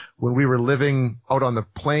 When we were living out on the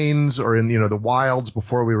plains or in, the wilds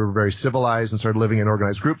before we were very civilized and started living in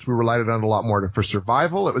organized groups, we relied on it a lot more for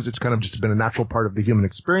survival. It's kind of just been a natural part of the human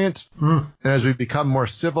experience. And as we become more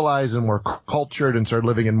civilized and more cultured and started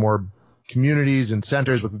living in more communities and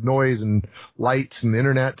centers with noise and lights and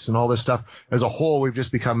internets and all this stuff, as a whole, we've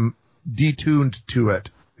just become detuned to it,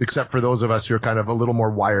 except for those of us who are kind of a little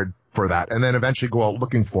more wired for that, and then eventually go out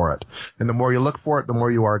looking for it. And the more you look for it, the more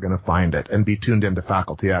you are going to find it and be tuned into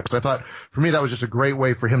Faculty X. I thought, for me, that was just a great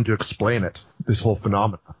way for him to explain it, this whole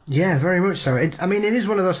phenomenon. Yeah, very much so. It is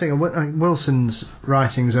one of those things. Wilson's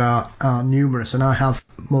writings are numerous, and I have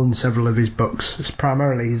more than several of his books. It's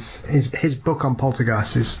primarily his book on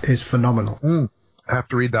poltergeist is phenomenal. I have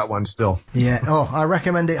to read that one still. Yeah. Oh, I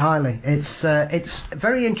recommend it highly. It's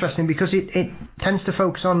very interesting because it tends to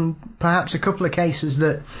focus on perhaps a couple of cases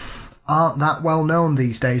that aren't that well known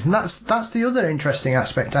these days, and that's the other interesting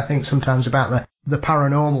aspect I think sometimes about the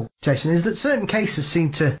paranormal, Jason, is that certain cases seem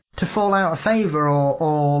to fall out of favour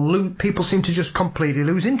or people seem to just completely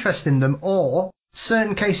lose interest in them, or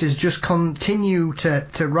certain cases just continue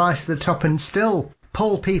to rise to the top and still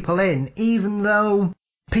pull people in, even though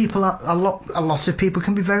a lot of people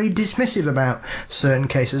can be very dismissive about certain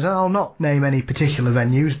cases. I'll not name any particular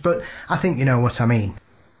venues, but I think you know what I mean.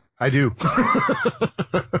 I do.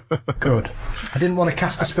 Good. I didn't want to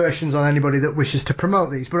cast aspersions on anybody that wishes to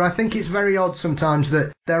promote these, but I think it's very odd sometimes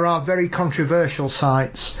that there are very controversial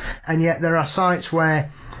sites, and yet there are sites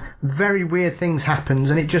where very weird things happen,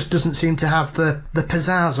 and it just doesn't seem to have the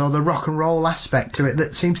pizzazz or the rock and roll aspect to it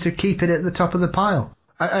that seems to keep it at the top of the pile.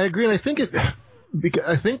 I agree, and I think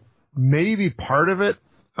maybe part of it,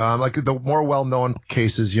 like the more well-known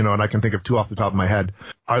cases, and I can think of two off the top of my head,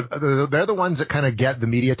 they're the ones that kind of get the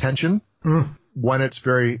media attention when it's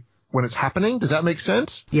happening. Does that make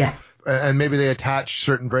sense? Yeah. And maybe they attach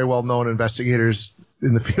certain very well-known investigators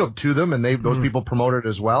in the field to them, and those people promote it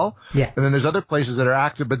as well. Yeah. And then there's other places that are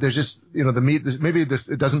active, but there's just,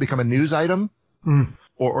 it doesn't become a news item,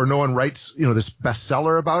 or no one writes, this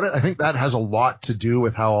bestseller about it. I think that has a lot to do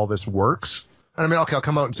with how all this works. And I mean, okay, I'll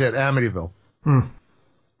come out and say it. Amityville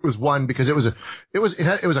was one because it was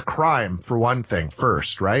a crime for one thing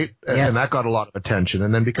first, right? And that got a lot of attention.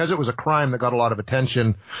 And then because it was a crime that got a lot of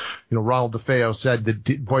attention, Ronald DeFeo said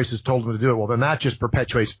that voices told him to do it. Well, then that just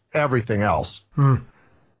perpetuates everything else.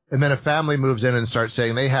 And then a family moves in and starts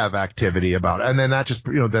saying they have activity about it. And then that just,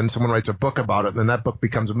 then someone writes a book about it, and then that book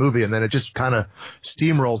becomes a movie, and then it just kind of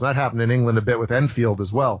steamrolls. That happened in England a bit with Enfield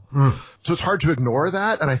as well. So it's hard to ignore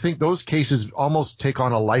that. And I think those cases almost take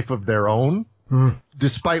on a life of their own,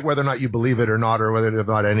 despite whether or not you believe it or not, or whether or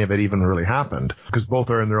not any of it even really happened, because both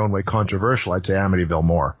are in their own way controversial. I'd say Amityville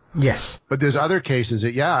more. Yes. But there's other cases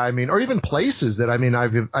that, or even places that,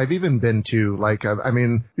 I've even been to, like,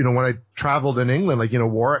 when I traveled in England, like,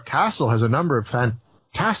 Warwick Castle has a number of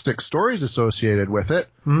fantastic stories associated with it,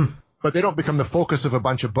 but they don't become the focus of a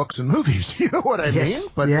bunch of books and movies. You know what I mean?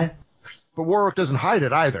 But, but Warwick doesn't hide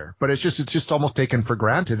it either, but it's just almost taken for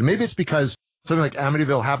granted. And maybe it's because something like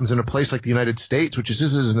Amityville happens in a place like the United States, which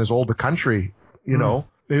isn't as old a country,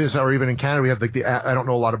 Maybe it's, or even in Canada, we have like I don't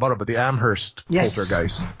know a lot about it, but the Amherst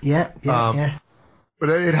poltergeist. Yeah. But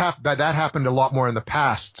that happened a lot more in the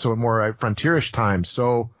past, so more frontierish times.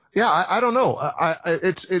 So yeah, I don't know.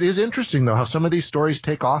 It is interesting though how some of these stories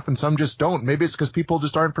take off and some just don't. Maybe it's because people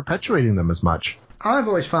just aren't perpetuating them as much. I've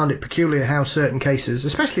always found it peculiar how certain cases,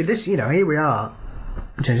 especially this, here we are.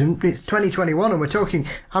 It's 2021 and we're talking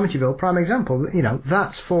Amityville, prime example.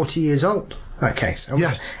 That's 40 years old. That case.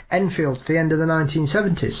 Yes. Enfield's the end of the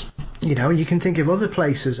 1970s. You can think of other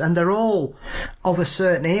places, and they're all of a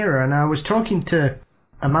certain era. And I was talking to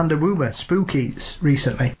Amanda Woober, Spookies,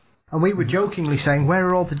 recently, and we were jokingly saying, where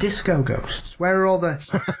are all the disco ghosts? Where are all the,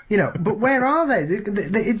 but where are they?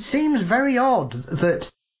 It seems very odd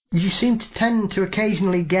that you seem to tend to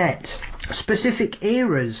occasionally get specific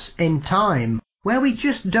eras in time where we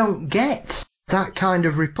just don't get that kind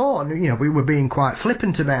of report. And, we were being quite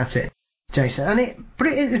flippant about it, Jason. But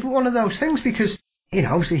it is one of those things because,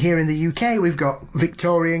 obviously here in the UK we've got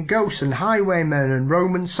Victorian ghosts and highwaymen and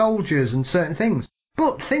Roman soldiers and certain things.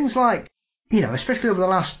 But things like, especially over the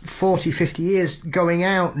last 40, 50 years, going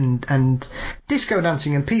out and disco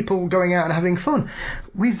dancing and people going out and having fun,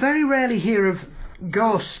 we very rarely hear of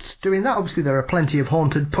ghosts doing that. Obviously there are plenty of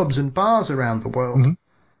haunted pubs and bars around the world,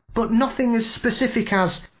 but nothing as specific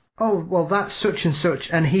as, oh, well, that's such and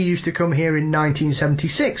such, and he used to come here in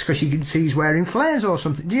 1976 because you can see he's wearing flares or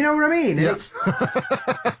something. Do you know what I mean? Yeah.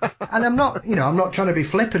 And I'm not, I'm not trying to be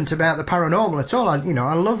flippant about the paranormal at all. I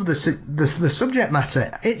love the subject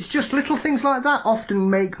matter. It's just little things like that often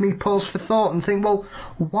make me pause for thought and think, well,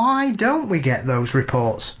 why don't we get those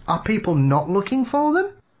reports? Are people not looking for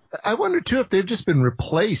them? I wonder too if they've just been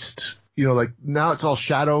replaced. Like now it's all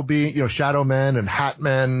shadow men and hat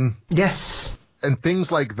men. Yes. And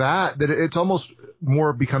things like that it's almost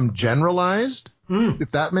more become generalized,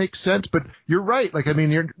 if that makes sense. But you're right. Like,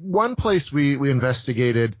 one place we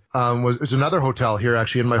investigated was another hotel here,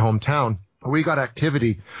 actually, in my hometown. We got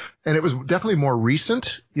activity, and it was definitely more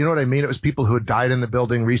recent. You know what I mean? It was people who had died in the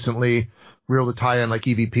building recently. We were able to tie in like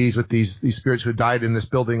EVPs with these spirits who had died in this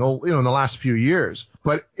building, in the last few years.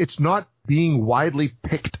 But it's not being widely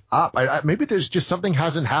picked up. Maybe there's just something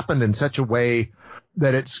hasn't happened in such a way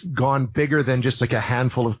that it's gone bigger than just like a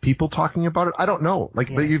handful of people talking about it. I don't know. But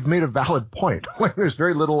you've made a valid point. Like there's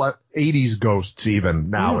very little 80s ghosts even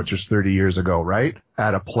now, which was 30 years ago, right?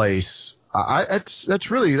 At a place. That's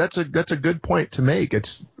a good point to make.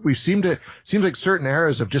 Seems like certain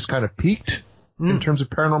eras have just kind of peaked in terms of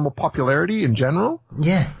paranormal popularity in general.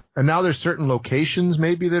 Yeah. And now there's certain locations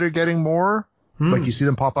maybe that are getting more. Like you see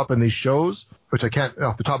them pop up in these shows, which I can't,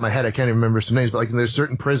 off the top of my head, I can't even remember some names, but like there's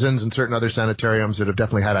certain prisons and certain other sanatoriums that have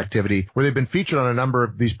definitely had activity where they've been featured on a number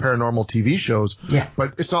of these paranormal TV shows. Yeah.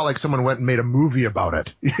 But it's not like someone went and made a movie about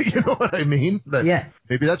it. You know what I mean? Yeah.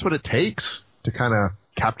 Maybe that's what it takes to kind of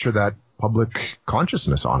capture that public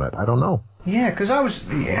consciousness on it. I don't know. Yeah, because I was,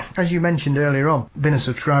 as you mentioned earlier on, been a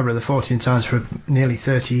subscriber of the 14 Times for nearly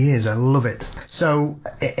 30 years. I love it. So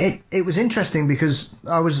it was interesting because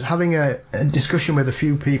I was having a discussion with a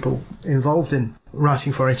few people involved in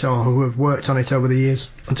writing for it or who have worked on it over the years,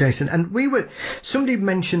 Jason, and somebody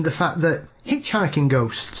mentioned the fact that hitchhiking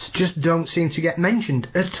ghosts just don't seem to get mentioned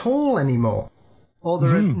at all anymore. Or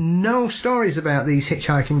there are no stories about these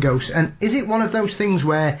hitchhiking ghosts. And is it one of those things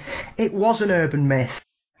where it was an urban myth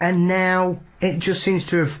and now it just seems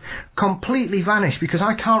to have completely vanished? Because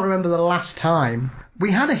I can't remember the last time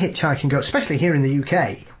we had a hitchhiking ghost, especially here in the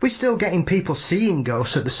UK. We're still getting people seeing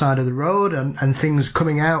ghosts at the side of the road and things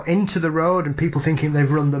coming out into the road and people thinking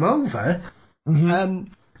they've run them over.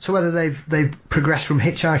 So whether they've progressed from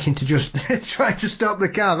hitchhiking to just trying to stop the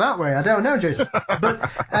car that way, I don't know, Jason. But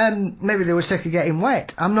maybe they were sick of getting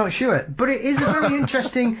wet. I'm not sure. But it is very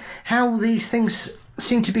interesting how these things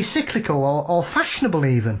seem to be cyclical or fashionable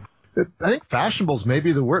even. I think fashionable's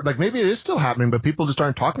maybe the word. Like, maybe it is still happening, but people just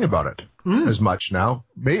aren't talking about it as much now.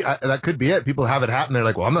 Maybe that could be it. People have it happen. They're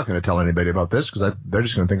like, well, I'm not going to tell anybody about this because they're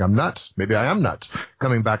just going to think I'm nuts. Maybe I am nuts.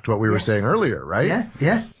 Coming back to what we were saying earlier, right?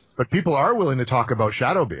 Yeah. But people are willing to talk about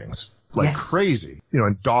shadow beings like crazy,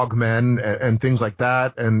 and dogmen and things like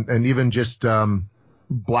that. And even just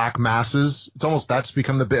black masses. It's almost, that's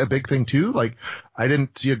become a big thing too. Like, I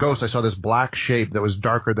didn't see a ghost. I saw this black shape that was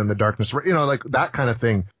darker than the darkness. Like that kind of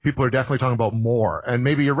thing. People are definitely talking about more. And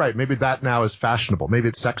maybe you're right. Maybe that now is fashionable. Maybe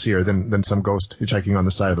it's sexier than some ghost hitchhiking on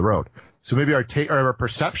the side of the road. So maybe our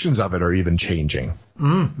perceptions of it are even changing.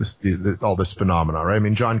 All this phenomena, right? I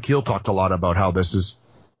mean, John Keel talked a lot about how this has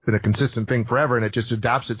been a consistent thing forever, and it just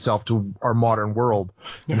adapts itself to our modern world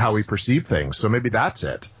and how we perceive things. So maybe that's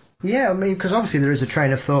it. Yeah, I mean, because obviously there is a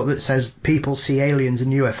train of thought that says people see aliens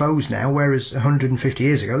and UFOs now, whereas 150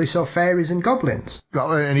 years ago they saw fairies and goblins.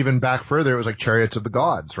 And even back further, it was like chariots of the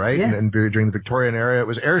gods, right? Yeah. And during the Victorian era, it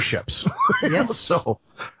was airships. Yes. So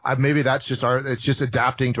maybe that's just it's just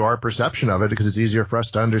adapting to our perception of it because it's easier for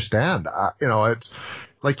us to understand. It's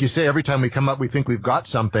like you say, every time we come up, we think we've got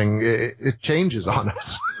something, it changes on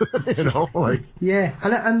us. Yeah,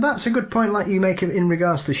 and that's a good point, like you make in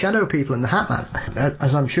regards to shadow people and the Hat Man,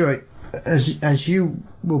 as I'm sure, as you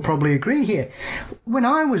will probably agree here. When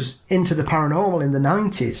I was into the paranormal in the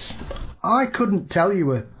 90s, I couldn't tell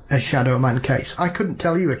you a Shadow Man case. I couldn't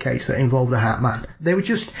tell you a case that involved a Hat Man. They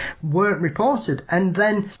weren't reported. And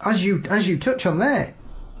then, as you touch on there,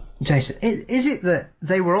 Jason, is it that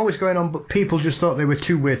they were always going on but people just thought they were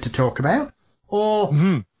too weird to talk about? Or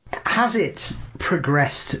has it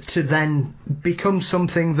progressed to then become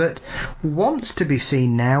something that wants to be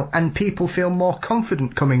seen now and people feel more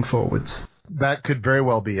confident coming forwards? That could very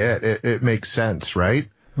well be it. It makes sense, right?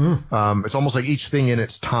 It's almost like each thing in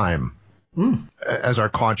its time as our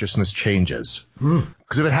consciousness changes.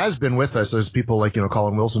 Because if it has been with us, as people like,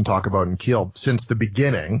 Colin Wilson talk about in Keel, since the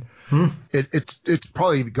beginning, it's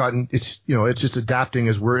probably gotten, it's just adapting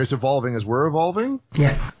it's evolving as we're evolving.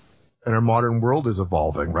 Yeah. And our modern world is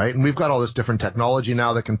evolving, right? And we've got all this different technology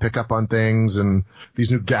now that can pick up on things, and these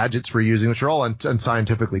new gadgets we're using, which are all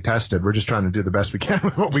unscientifically tested. We're just trying to do the best we can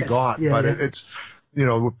with what we got. Yeah, but it's,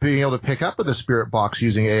 being able to pick up with the spirit box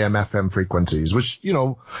using AM, FM frequencies, which,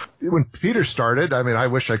 when Peter started, I mean, I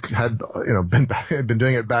wish I had, been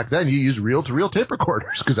doing it back then. You used reel-to-reel tape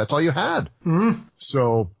recorders because that's all you had.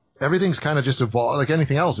 So everything's kind of just evolved. Like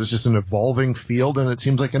anything else, it's just an evolving field, and it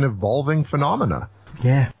seems like an evolving phenomena.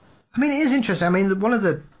 Yeah. I mean, it is interesting. I mean, one of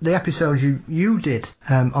the episodes you did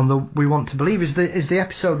on the We Want to Believe is the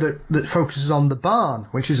episode that focuses on the barn,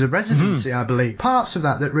 which is a residency, I believe. Parts of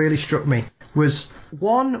that really struck me was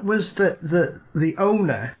that the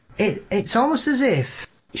owner, it's almost as if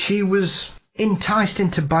she was enticed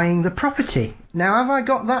into buying the property. Now, have I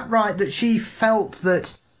got that right, that she felt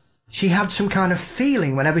that she had some kind of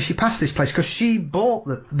feeling whenever she passed this place, because she bought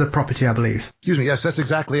the property, I believe. Excuse me. Yes, that's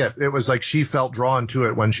exactly it. It was like she felt drawn to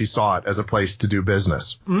it when she saw it as a place to do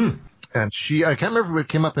business. And I can't remember if it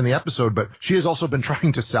came up in the episode, but she has also been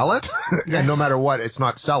trying to sell it. Yes. And no matter what, it's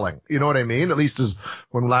not selling. You know what I mean? At least as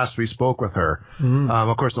when last we spoke with her.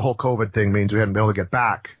 Of course, the whole COVID thing means we hadn't been able to get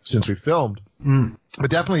back since we filmed. But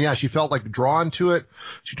definitely, yeah, she felt like drawn to it.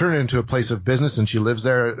 She turned it into a place of business, and she lives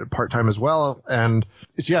there part-time as well. And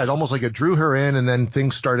it's almost like it drew her in, and then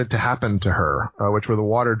things started to happen to her, which were the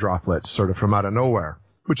water droplets sort of from out of nowhere,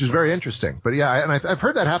 which is very interesting. But yeah, and I've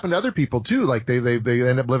heard that happen to other people too. Like they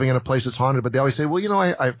end up living in a place that's haunted, but they always say, well,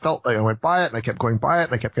 I felt like I went by it, and I kept going by it,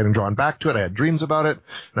 and I kept getting drawn back to it. I had dreams about it,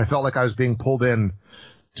 and I felt like I was being pulled in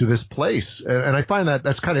to this place. And I find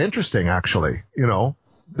that's kind of interesting, actually,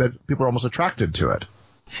 that people are almost attracted to it.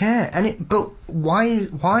 Yeah, but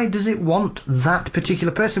why does it want that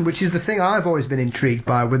particular person? Which is the thing I've always been intrigued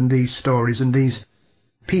by when these stories and these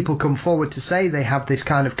people come forward to say they have this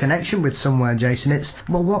kind of connection with somewhere, Jason. It's,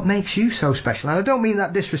 well, what makes you so special? And I don't mean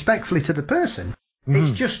that disrespectfully to the person.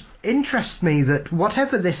 It's just interests me that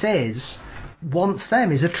whatever this is wants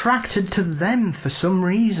them, is attracted to them for some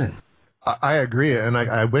reason. I agree, and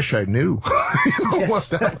I wish I knew what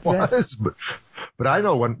that was. Yes. But I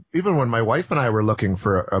know even when my wife and I were looking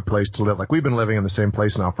for a place to live, like we've been living in the same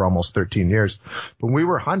place now for almost 13 years. When we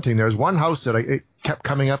were hunting, there was one house that it kept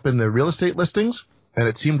coming up in the real estate listings, and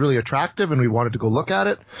it seemed really attractive, and we wanted to go look at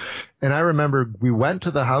it. And I remember we went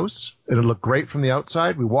to the house, and it looked great from the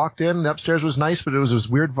outside. We walked in, and upstairs was nice, but it was this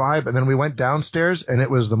weird vibe. And then we went downstairs, and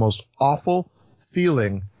it was the most awful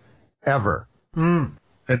feeling ever. And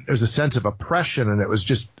there's a sense of oppression, and it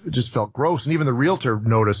just felt gross. And even the realtor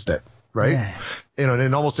noticed it, right? Yeah. And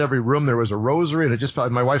in almost every room there was a rosary, and it just felt.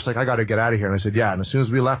 And my wife's like, "I got to get out of here." And I said, "Yeah." And as soon as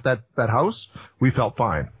we left that house, we felt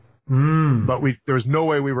fine. But there was no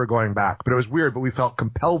way we were going back. But it was weird. But we felt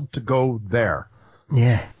compelled to go there.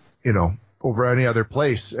 Yeah. Over any other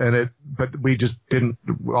place, but we just didn't.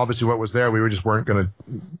 Obviously, what was there, we weren't going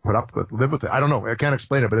to live with it. I don't know. I can't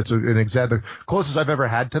explain it, but it's an exact the closest I've ever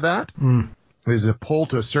had to that. Is a pull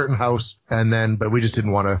to a certain house, but we just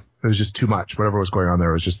didn't want to. It was just too much. Whatever was going on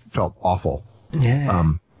there was just felt awful.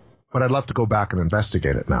 Yeah. But I'd love to go back and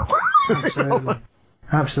investigate it now. Absolutely.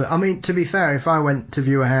 Absolutely. I mean, to be fair, if I went to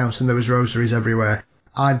view a house and there was rosaries everywhere,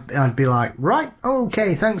 I'd be like, right,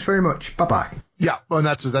 okay, thanks very much, bye bye. Yeah, well, and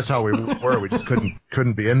that's how we were. We just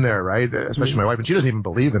couldn't be in there, right? Especially my wife, and she doesn't even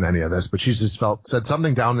believe in any of this, but she just said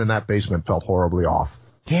something down in that basement felt horribly off.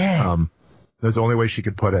 Yeah. That's the only way she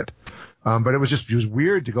could put it. But it was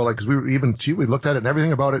weird to go, like, because we looked at it and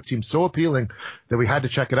everything about it seemed so appealing that we had to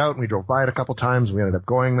check it out, and we drove by it a couple times, and we ended up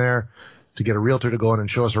going there to get a realtor to go in and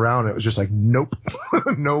show us around. It was just like, nope,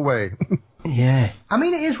 no way. Yeah. I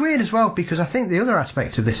mean, it is weird as well, because I think the other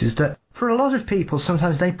aspect of this is that for a lot of people,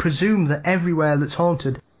 sometimes they presume that everywhere that's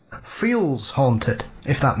haunted feels haunted,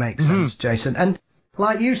 if that makes sense, Jason. And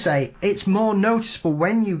like you say, it's more noticeable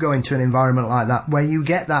when you go into an environment like that, where you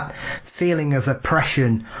get that feeling of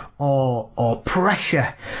oppression or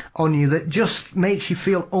pressure on you that just makes you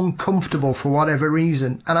feel uncomfortable for whatever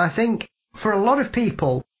reason. And I think for a lot of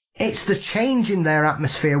people, it's the change in their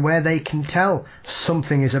atmosphere where they can tell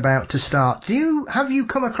something is about to start. Have you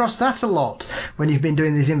come across that a lot when you've been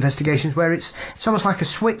doing these investigations, where it's almost like a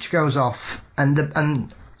switch goes off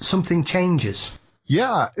and something changes?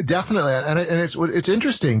 Yeah, definitely. And it's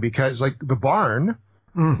interesting because, like, the barn,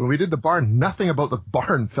 when we did the barn, nothing about the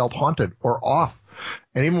barn felt haunted or off.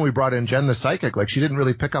 And even when we brought in Jen the psychic, like, she didn't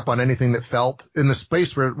really pick up on anything that felt in the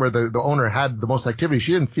space where the owner had the most activity.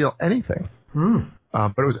 She didn't feel anything.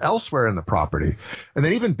 But it was elsewhere in the property. And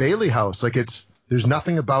then even Bailey House, like, there's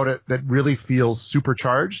nothing about it that really feels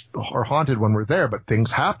supercharged or haunted when we're there, but things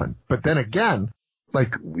happen. But then again,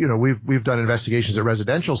 like, we've done investigations at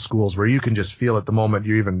residential schools where you can just feel at the moment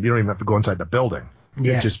you don't even have to go inside the building.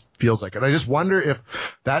 Yeah. It just feels like it. I just wonder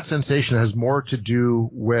if that sensation has more to do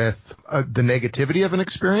with the negativity of an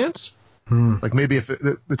experience. Like, maybe if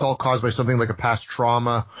it's all caused by something like a past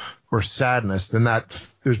trauma or sadness, then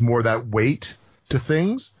there's more that weight to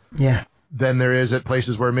things. Yeah. Than there is at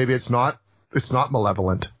places where maybe it's not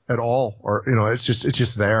malevolent at all, or it's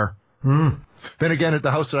just there. Then again, at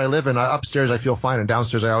the house that I live in, upstairs I feel fine, and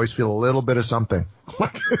downstairs I always feel a little bit of something.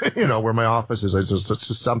 Where my office is, it's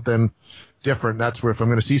just something different. That's where, if I'm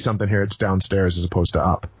going to see something here, it's downstairs as opposed to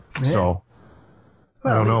up. Yeah. So,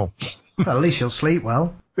 I don't know. Well, at least you'll sleep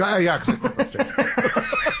well. Yeah.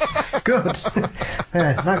 Good.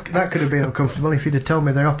 Yeah, that could have been uncomfortable if you'd have told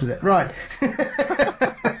me they're opposite. Right.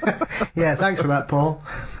 Yeah, thanks for that, Paul.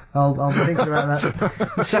 I'll be thinking about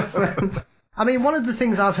that. So, I mean, one of the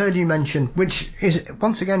things I've heard you mention, which is,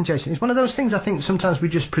 once again, Jason, is one of those things I think sometimes we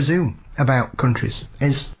just presume about countries,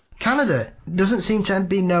 is Canada doesn't seem to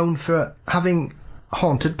be known for having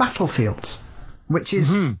haunted battlefields, which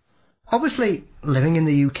is obviously, living in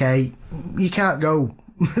the UK, you can't go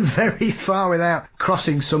very far without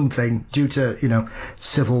crossing something due to,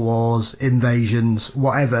 civil wars, invasions,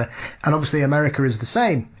 whatever. And obviously America is the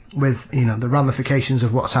same, with, the ramifications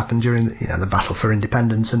of what's happened during the battle for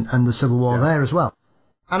independence and the Civil War there as well.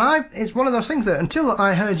 And it's one of those things that, until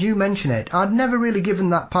I heard you mention it, I'd never really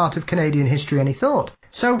given that part of Canadian history any thought.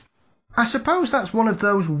 So I suppose that's one of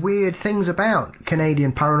those weird things about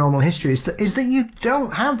Canadian paranormal history, is that you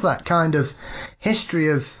don't have that kind of history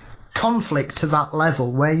of conflict to that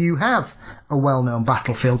level where you have a well-known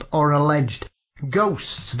battlefield or alleged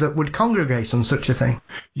ghosts that would congregate on such a thing.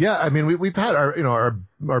 Yeah, I mean, we've had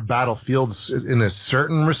our battlefields in a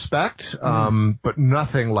certain respect, but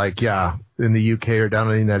nothing like, in the UK or down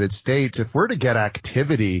in the United States. If we're to get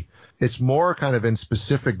activity, it's more kind of in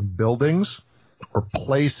specific buildings or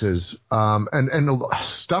places, and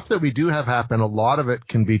stuff that we do have happen. A lot of it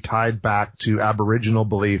can be tied back to Aboriginal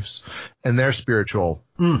beliefs and their spiritual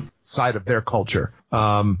side of their culture.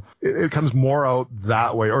 It comes more out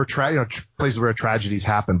that way, or places where tragedies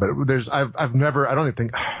happen. But I've never, I don't even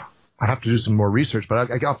think, I have to do some more research, but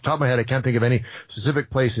off the top of my head, I can't think of any specific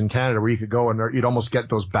place in Canada where you could go and you'd almost get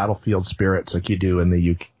those battlefield spirits like you do in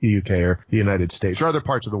the UK or the United States or other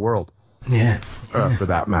parts of the world. Yeah. For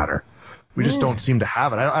that matter. We just don't seem to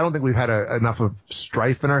have it. I don't think we've had enough of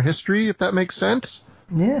strife in our history, if that makes sense.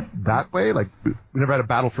 Yeah. That way, like we never had a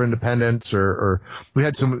battle for independence, or we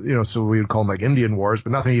had some, so we would call them like Indian wars,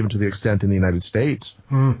 but nothing even to the extent in the United States.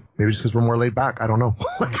 Maybe just because we're more laid back. I don't know.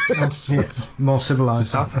 It's more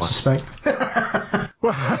civilized, I suspect.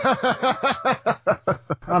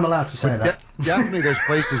 I'm allowed to say that. Definitely, there's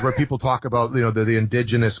places where people talk about the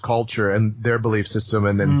indigenous culture and their belief system,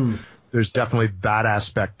 and then there's definitely that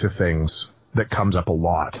aspect to things that comes up a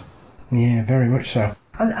lot. Yeah, very much so.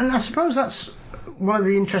 And I suppose that's one of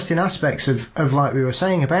the interesting aspects of like we were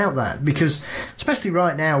saying about that, because especially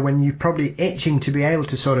right now when you're probably itching to be able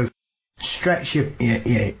to sort of stretch your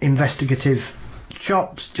investigative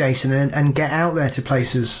chops, Jason, and get out there to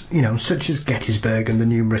places, such as Gettysburg and the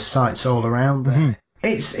numerous sites all around there.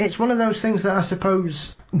 It's one of those things that I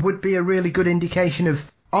suppose would be a really good indication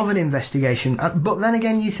of an investigation. But then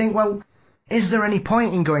again, you think, well, is there any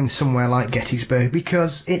point in going somewhere like Gettysburg?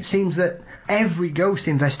 Because it seems that every ghost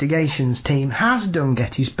investigations team has done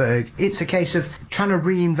Gettysburg. It's a case of trying to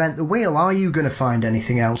reinvent the wheel. Are you going to find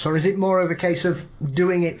anything else? Or is it more of a case of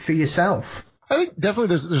doing it for yourself? I think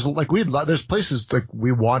definitely there's places like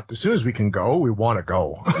we want, as soon as we can go, we want to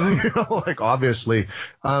go, obviously.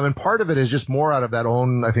 And part of it is just more out of that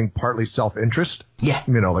own, I think, partly self-interest. Yeah.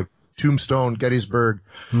 Like Tombstone, Gettysburg,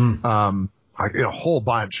 a whole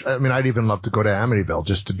bunch. I mean, I'd even love to go to Amityville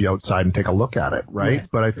just to be outside and take a look at it. Right. Yeah.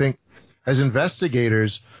 But I think as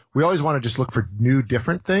investigators, we always want to just look for new,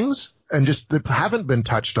 different things and just that haven't been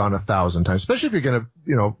touched on 1,000 times, especially if you're going to,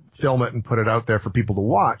 film it and put it out there for people to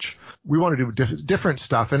watch. We want to do different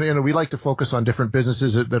stuff. And, we like to focus on different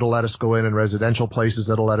businesses that'll let us go in and residential places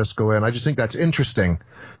that'll let us go in. I just think that's interesting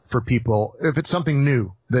for people. If it's something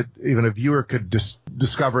new that even a viewer could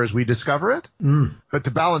discover as we discover it. But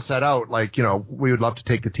to balance that out, we would love to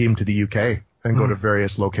take the team to the UK and go to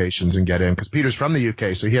various locations and get in, because Peter's from the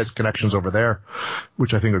UK, so he has connections over there,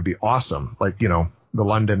 which I think would be awesome. The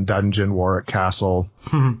London Dungeon, Warwick Castle,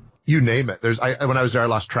 you name it. When I was there, I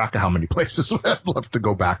lost track of how many places I'd love to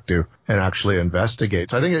go back to and actually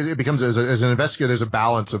investigate. So I think it becomes, as an investigator, there's a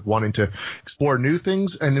balance of wanting to explore new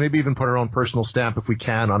things and maybe even put our own personal stamp, if we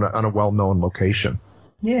can, on a well-known location.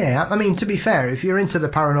 Yeah, I mean, to be fair, if you're into the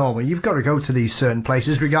paranormal, you've got to go to these certain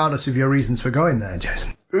places regardless of your reasons for going there,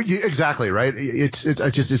 Jason. Exactly, right?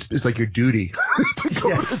 It's like your duty to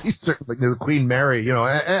go to these certain, like the Queen Mary,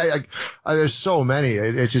 there's so many.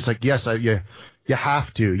 It's just like, yes, you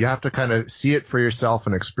have to kind of see it for yourself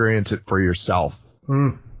and experience it for yourself.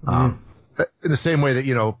 In the same way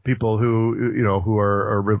that, people who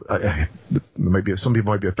are some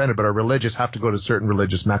people might be offended, but are religious have to go to certain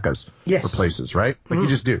religious meccas or places, right? Like you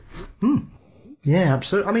just do. Yeah,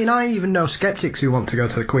 absolutely. I mean, I even know skeptics who want to go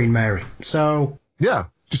to the Queen Mary. So yeah,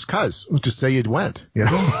 just say you'd went, Yeah,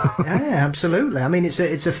 absolutely. I mean, it's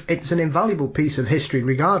an invaluable piece of history,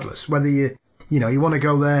 regardless whether you want to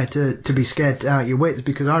go there to be scared out your wits.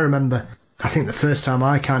 Because I remember, I think the first time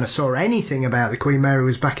I kind of saw anything about the Queen Mary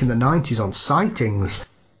was back in the 90s on Sightings.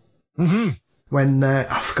 When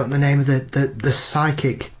I forgot the name of the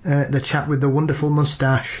psychic, the chap with the wonderful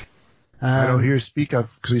moustache. I don't hear speak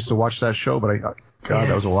of, because I used to watch that show, but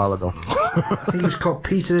that was a while ago. I think he was called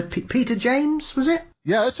Peter James, was it?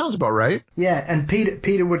 Yeah, that sounds about right. Yeah, and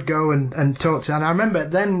Peter would go and talk to, and I remember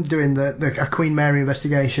them doing a Queen Mary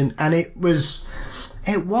investigation, and it was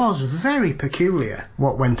very peculiar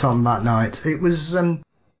what went on that night. It was, and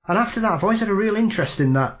after that, I've always had a real interest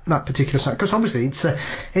in that particular site, because obviously it's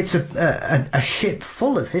a ship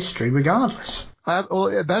full of history, regardless.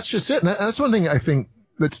 Well, that's just it. And that's one thing I think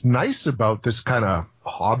that's nice about this kind of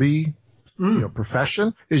hobby,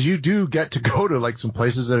 profession, is you do get to go to like some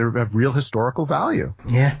places that have real historical value.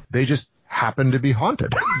 Yeah. They just happen to be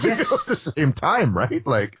haunted. Yes. At the same time, right?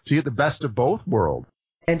 Like, so you get the best of both worlds.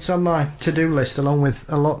 It's on my to-do list along with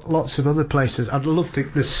lots of other places. I'd love to.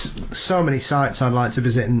 There's so many sites I'd like to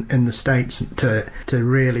visit in the States to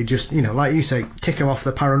really just, like you say, tick them off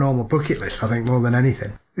the paranormal bucket list, I think, more than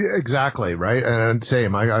anything. Yeah, exactly, right? And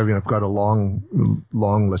same. I've got a long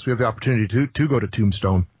list. We have the opportunity to go to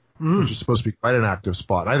Tombstone, which is supposed to be quite an active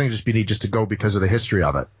spot. I think it'd just be neat just to go because of the history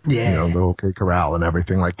of it. Yeah. The OK Corral and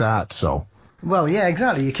everything like that, so... Well, yeah,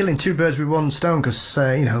 exactly. You're killing two birds with one stone because,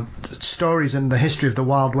 stories and the history of the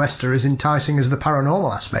Wild West are as enticing as the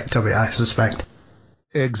paranormal aspect of it, I suspect.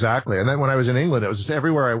 Exactly. And then when I was in England, it was just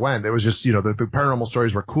everywhere I went, it was just, the paranormal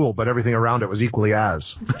stories were cool, but everything around it was equally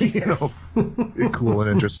as, cool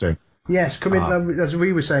and interesting. Yes, as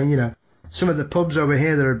we were saying, some of the pubs over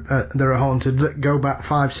here that are haunted that go back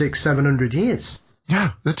 500, 600, 700 years.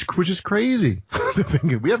 Yeah, which is crazy. The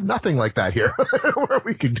thing is, we have nothing like that here where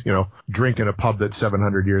we could, drink in a pub that's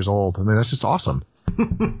 700 years old. I mean, that's just awesome.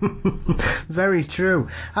 Very true.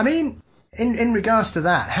 I mean, in regards to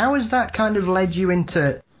that, how has that kind of led you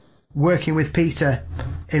into working with Peter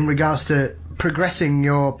in regards to progressing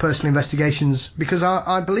your personal investigations? Because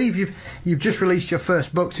I believe you've just released your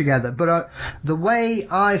first book together, but the way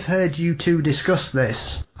I've heard you two discuss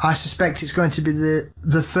this, I suspect it's going to be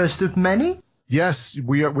the first of many? Yes,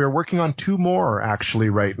 we're working on 2 more actually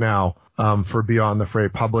right now for Beyond the Fray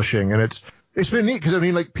Publishing, and it's been neat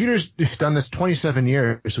because Peter's done this 27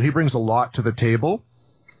 years, so he brings a lot to the table,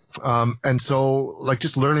 and so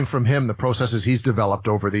just learning from him the processes he's developed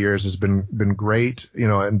over the years has been great,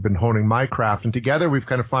 and been honing my craft, and together we've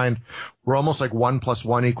kind of find we're almost like 1 +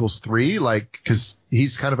 1 = 3, because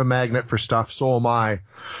he's kind of a magnet for stuff, so am I.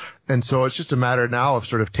 And so it's just a matter now of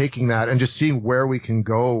sort of taking that and just seeing where we can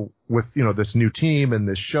go with, this new team and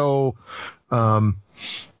this show, and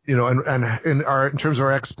in terms of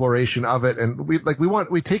our exploration of it. And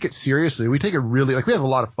we take it seriously. We take it really, we have a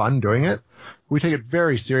lot of fun doing it. We take it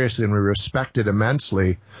very seriously and we respect it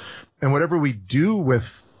immensely. And whatever we do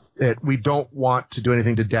with it, we don't want to do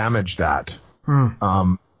anything to damage that.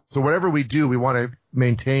 So whatever we do, we want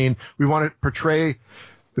to portray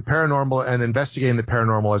the paranormal and investigating the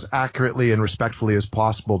paranormal as accurately and respectfully as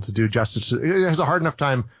possible to do justice. It has a hard enough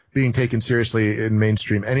time being taken seriously in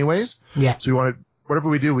mainstream anyways. Yeah. So whatever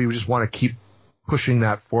we do, we just want to keep pushing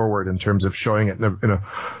that forward in terms of showing it in a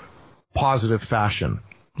positive fashion.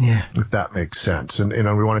 Yeah. If that makes sense. And,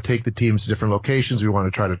 we want to take the teams to different locations. We want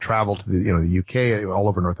to try to travel to the UK, all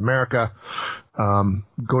over North America,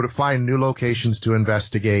 go to find new locations to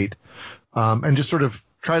investigate, and just sort of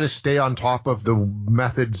try to stay on top of the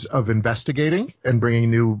methods of investigating and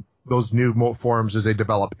bringing those new forms as they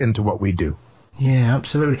develop into what we do. Yeah,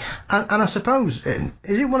 absolutely. And I suppose,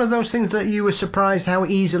 is it one of those things that you were surprised how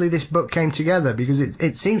easily this book came together? Because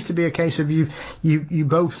it seems to be a case of you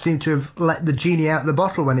both seem to have let the genie out of the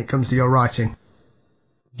bottle when it comes to your writing.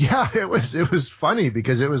 Yeah, it was funny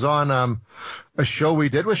because it was on a show we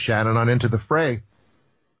did with Shannon on Into the Fray.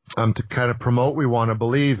 To kind of promote We Want to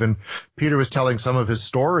Believe, and Peter was telling some of his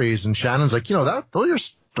stories, and Shannon's like, those are your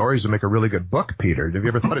stories would make a really good book, Peter. Have you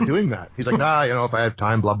ever thought of doing that? He's like, if I have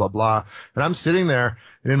time, blah, blah, blah. And I'm sitting there,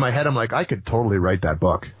 and in my head, I'm like, I could totally write that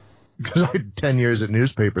book. Because I had 10 years at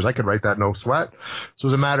newspapers. I could write that no sweat. So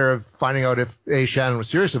it was a matter of finding out if Shannon was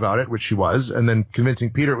serious about it, which she was, and then convincing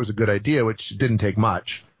Peter it was a good idea, which didn't take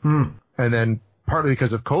much. And then partly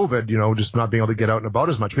because of COVID, just not being able to get out and about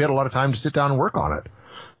as much, we had a lot of time to sit down and work on it.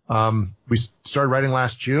 We started writing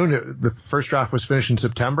last June. The first draft was finished in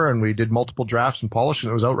September, and we did multiple drafts and polished, and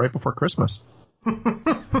it was out right before Christmas.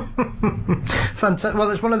 Fantastic. Well,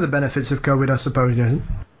 that's one of the benefits of COVID, I suppose, isn't it?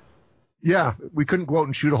 Yeah, we couldn't go out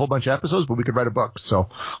and shoot a whole bunch of episodes, but we could write a book. So,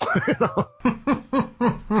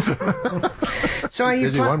 so are you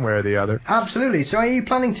busy one way or the other. Absolutely. So, are you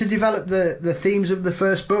planning to develop the themes of the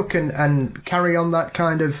first book and carry on that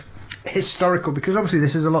kind of historical? Because obviously,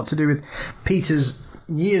 this has a lot to do with Peter's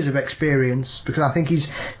years of experience, because I think he's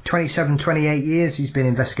 27, 28 years he's been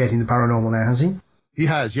investigating the paranormal now, has he? He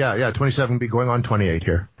has, yeah, 27, be going on 28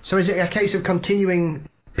 here. So is it a case of continuing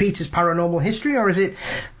Peter's paranormal history, or is it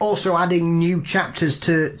also adding new chapters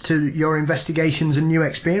to your investigations and new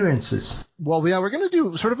experiences? Well, yeah, we're going to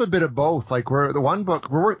do sort of a bit of both. We're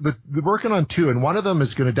working on 2, and one of them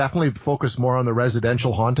is going to definitely focus more on the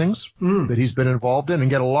residential hauntings that he's been involved in, and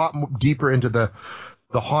get a lot deeper into the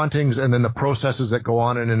hauntings and then the processes that go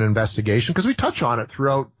on in an investigation, because we touch on it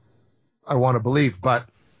throughout I Want to Believe, but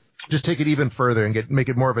just take it even further and make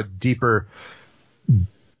it more of a deeper,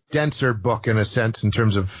 denser book in a sense in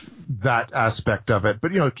terms of that aspect of it,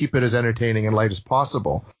 but keep it as entertaining and light as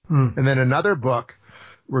possible. And then another book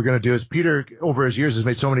we're going to do is Peter over his years has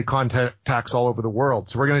made so many contacts all over the world,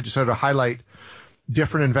 so we're going to just sort of highlight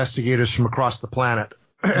different investigators from across the planet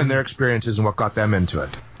and their experiences and what got them into it.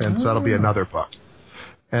 And so that'll be another book.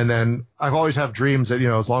 And then I've always have dreams that,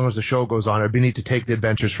 as long as the show goes on, it'd be neat to take the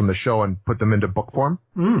adventures from the show and put them into book form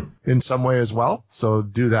in some way as well. So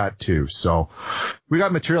do that too. So we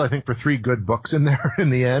got material, I think, for 3 good books in there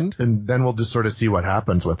in the end, and then we'll just sort of see what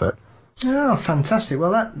happens with it. Oh, fantastic.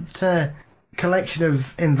 Well, that collection of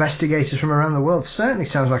investigators from around the world certainly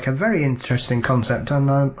sounds like a very interesting concept, and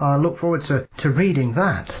I look forward to reading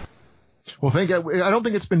that. Well, I don't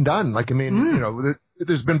think it's been done. Like, I mean,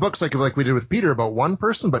 there's been books like we did with Peter about one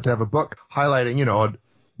person, but to have a book highlighting, a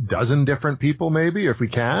dozen different people maybe, if we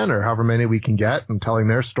can, or however many we can get, and telling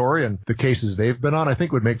their story and the cases they've been on, I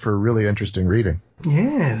think would make for a really interesting reading.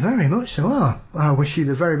 Yeah, very much so. Well, I wish you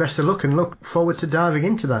the very best of luck and look forward to diving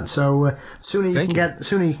into that. So sooner you can get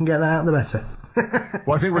that out, the better.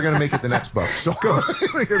 Well, I think we're going to make it the next book. So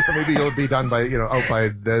maybe you'll be done by, out by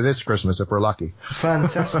this Christmas if we're lucky.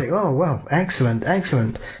 Fantastic. Oh, well, excellent.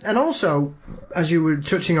 And also, as you were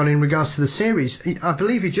touching on in regards to the series, I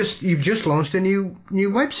believe you've just launched a new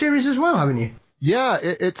web series as well, haven't you? Yeah,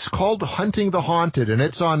 it's called Hunting the Haunted, and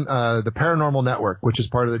it's on the Paranormal Network, which is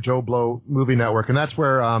part of the Joe Blow movie network, and that's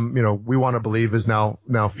where We Want to Believe is now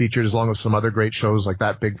featured, as long as some other great shows like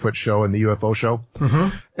that Bigfoot show and the UFO show.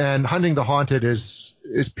 Mm-hmm. And Hunting the Haunted is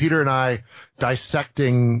Peter and I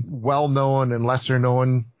dissecting well-known and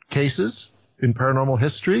lesser-known cases in paranormal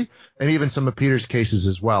history, and even some of Peter's cases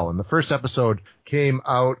as well. And the first episode came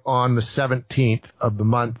out on the 17th of the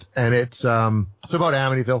month, and it's about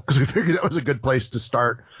Amityville, because we figured that was a good place to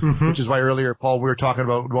start, which is why earlier, Paul, we were talking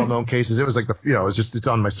about well-known cases. It was like it's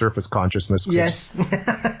on my surface consciousness. Yes.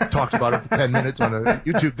 Talked about it for 10 minutes on a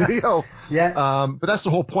YouTube video. Yeah. But that's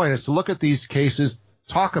the whole point, is to look at these cases,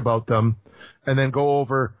 talk about them, and then go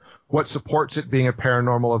over what supports it being a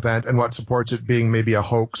paranormal event and what supports it being maybe a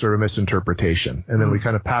hoax or a misinterpretation. And then we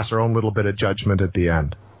kind of pass our own little bit of judgment at the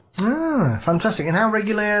end. Ah, fantastic. And how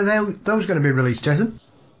regularly are those going to be released, Jason?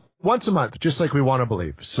 Once a month, just like We Want to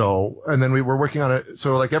Believe. So, and then we're working on it.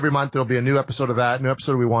 So like every month there'll be a new episode of that, new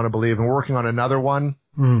episode of We Want to Believe. And we're working on another one,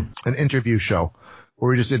 an interview show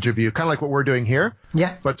where we just interview, kind of like what we're doing here.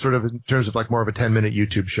 Yeah. But sort of in terms of like more of a 10-minute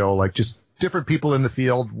YouTube show, like just different people in the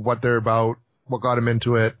field, what they're about, what got them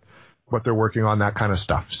into it, what they're working on, that kind of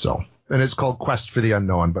stuff. So, and it's called Quest for the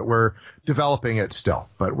Unknown, but we're developing it still,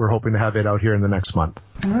 but we're hoping to have it out here in the next month.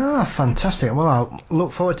 Ah, fantastic. Well, I'll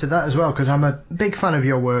look forward to that as well, because I'm a big fan of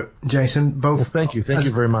your work, Jason, both. Well, thank you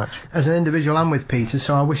very much. As an individual and with Peter,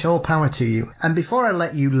 so I wish all power to you. And before I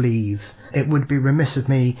let you leave, it would be remiss of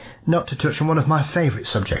me not to touch on one of my favourite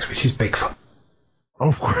subjects, which is Bigfoot. Oh,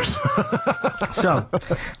 of course. So,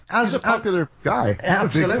 as a popular guy.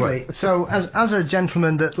 Absolutely. So, as a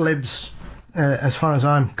gentleman that lives, as far as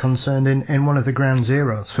I'm concerned, in one of the ground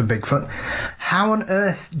zeros for Bigfoot, how on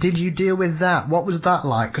earth did you deal with that? What was that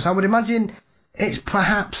like? Because I would imagine it's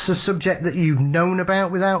perhaps a subject that you've known about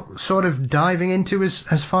without sort of diving into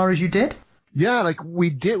as far as you did. Yeah, like we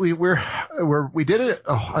did. We did it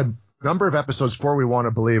a number of episodes before We Want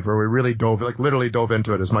to Believe, where we really literally dove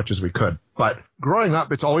into it as much as we could. But growing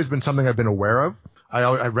up, it's always been something I've been aware of.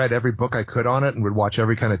 I read every book I could on it and would watch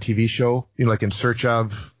every kind of TV show, like In Search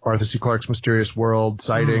Of, Arthur C. Clarke's Mysterious World,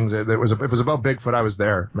 Sightings. It was about Bigfoot. I was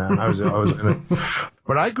there, man. I was in it.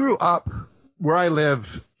 But I grew up where I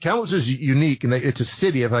live. Kamloops is unique, and it's a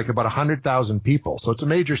city of like about 100,000 people, so it's a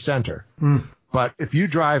major center. But if you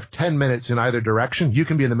drive 10 minutes in either direction, you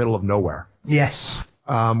can be in the middle of nowhere. Yes.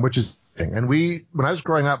 Which is thing. And when I was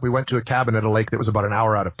growing up, we went to a cabin at a lake that was about an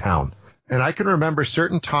hour out of town. And I can remember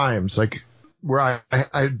certain times, like where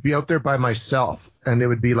I'd be out there by myself, and it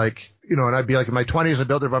would be like, and I'd be like in my 20s, I'd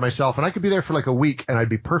be out there by myself, and I could be there for like a week and I'd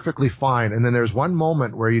be perfectly fine. And then there's one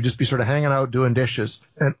moment where you'd just be sort of hanging out doing dishes,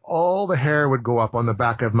 and all the hair would go up on the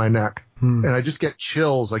back of my neck. And I just get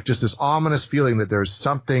chills, like just this ominous feeling that there's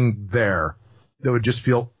something there that would just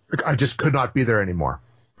feel like I just could not be there anymore.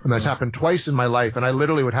 And that's happened twice in my life, and I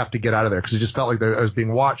literally would have to get out of there because it just felt like I was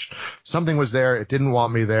being watched. Something was there. It didn't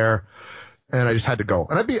want me there, and I just had to go.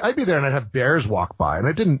 And I'd be there, and I'd have bears walk by, and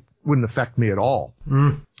it wouldn't affect me at all.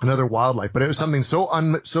 Another wildlife, but it was something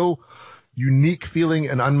so unique feeling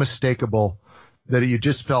and unmistakable that you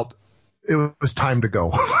just felt it was time to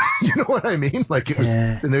go. You know what I mean? Like it was,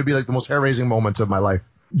 and it would be like the most hair-raising moments of my life.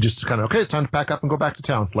 Just kind of, okay, it's time to pack up and go back to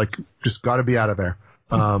town. Like, just got to be out of there.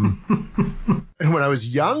 And when I was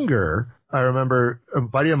younger, I remember a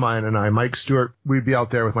buddy of mine and I, Mike Stewart, we'd be out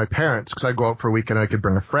there with my parents because I'd go out for a weekend and I could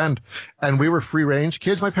bring a friend. And we were free range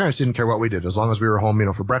kids. My parents didn't care what we did as long as we were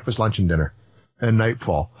home, for breakfast, lunch, and dinner and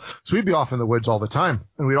nightfall. So we'd be off in the woods all the time.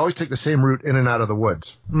 And we'd always take the same route in and out of the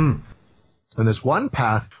woods. And this one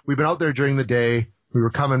path, we've been out there during the day.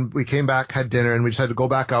 we came back, had dinner, and we decided to go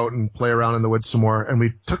back out and play around in the woods some more. And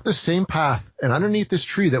we took the same path, and underneath this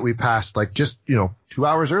tree that we passed, like just, 2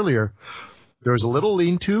 hours earlier, there was a little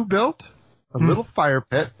lean-to built, a little fire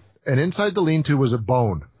pit, and inside the lean-to was a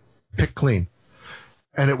bone, picked clean.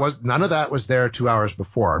 And none of that was there 2 hours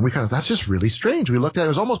before. And we that's just really strange. We looked at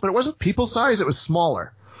it, but it wasn't people size, it was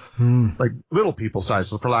smaller. Like little people size,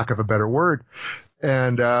 for lack of a better word.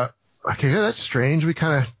 And, that's strange. We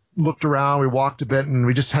kind of looked around, we walked a bit, and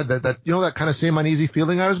we just had that that kind of same uneasy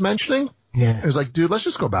feeling I was mentioning. Yeah. It was like, dude, let's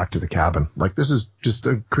just go back to the cabin. Like, this is just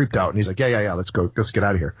creeped out. And he's like, yeah, let's go. Let's get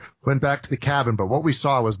out of here. Went back to the cabin, but what we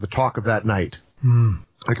saw was the talk of that night.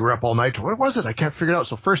 Like, we were up all night. What was it? I can't figure it out.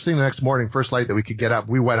 So first thing the next morning, first light that we could get up,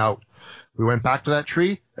 we went out. We went back to that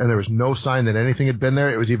tree, and there was no sign that anything had been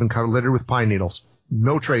there. It was even kind of littered with pine needles.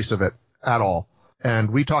 No trace of it at all.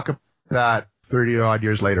 And we talk about that 30-odd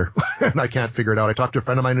years later, and I can't figure it out. I talked to a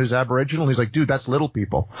friend of mine who's Aboriginal, and he's like, dude, that's little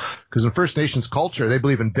people. Because in First Nations culture, they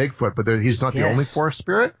believe in Bigfoot, but he's not the only forest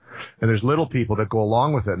spirit. And there's little people that go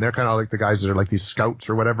along with it. And they're kind of like the guys that are like these scouts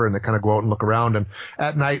or whatever, and they kind of go out and look around. And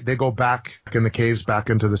at night, they go back in the caves, back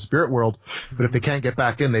into the spirit world. But if they can't get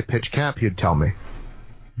back in, they pitch camp, he'd tell me.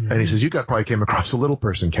 And he says, probably came across a little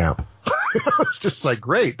person camp. It's just like,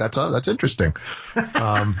 great. That's interesting.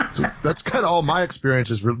 So that's kind of all my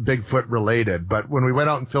experiences Bigfoot related. But when we went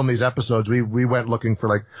out and filmed these episodes, we went looking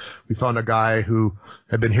for we found a guy who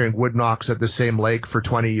had been hearing wood knocks at the same lake for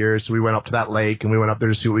 20 years. So we went up to that lake and we went up there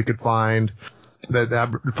to see what we could find.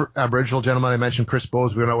 The Aboriginal gentleman I mentioned, Chris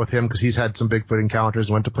Bowes, we went out with him because he's had some Bigfoot encounters,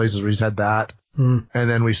 went to places where he's had that. And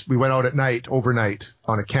then we went out at night, overnight,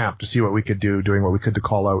 on a camp to see what we could do, doing what we could to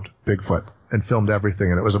call out Bigfoot, and filmed everything,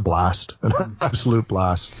 and it was a blast, an absolute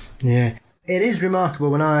blast. Yeah. It is remarkable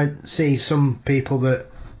when I see some people that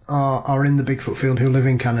are in the Bigfoot field who live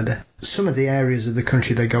in Canada, some of the areas of the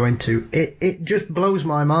country they go into, it just blows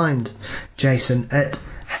my mind, Jason, at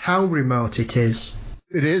how remote it is.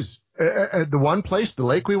 It is. At the one place, the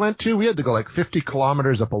lake we went to, we had to go 50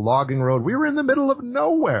 kilometers up a logging road. We were in the middle of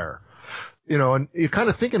nowhere. And you're kind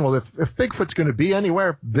of thinking, well, if Bigfoot's going to be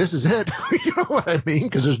anywhere, this is it. You know what I mean?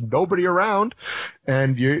 Because there's nobody around,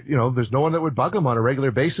 and there's no one that would bug him on a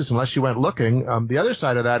regular basis unless you went looking. The other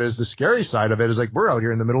side of that is the scary side of it is we're out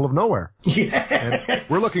here in the middle of nowhere. Yeah. And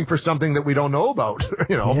we're looking for something that we don't know about,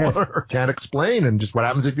 or can't explain, and just what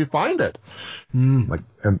happens if you find it. And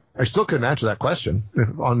I still couldn't answer that question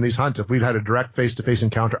on these hunts. If we'd had a direct face-to-face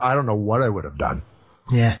encounter, I don't know what I would have done.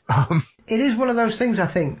 Yeah. It is one of those things, I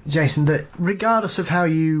think, Jason, that regardless of how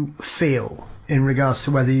you feel in regards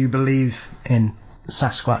to whether you believe in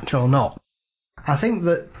Sasquatch or not, I think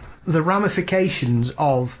that the ramifications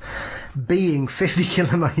of being 50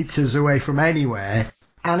 kilometres away from anywhere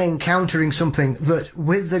and encountering something that,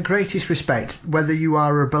 with the greatest respect, whether you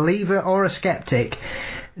are a believer or a skeptic,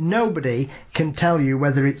 nobody can tell you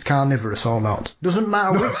whether it's carnivorous or not. Doesn't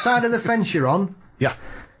matter which side of the fence you're on. Yeah.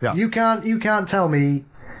 You can't tell me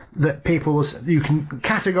that you can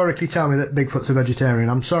categorically tell me that Bigfoot's a vegetarian.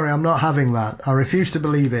 I'm sorry, I'm not having that. I refuse to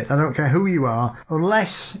believe it. I don't care who you are,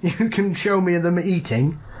 unless you can show me them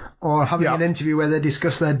eating or having an interview where they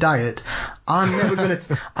discuss their diet. I'm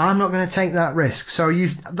not gonna take that risk. So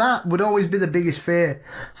that would always be the biggest fear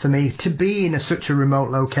for me, to be in such a remote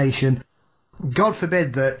location. God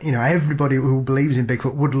forbid that everybody who believes in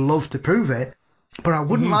Bigfoot would love to prove it, but I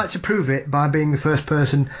wouldn't like to prove it by being the first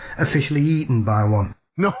person officially eaten by one.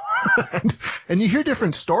 No, and you hear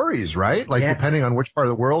different stories, right? Depending on which part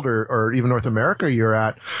of the world or even North America you're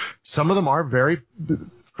at, some of them are very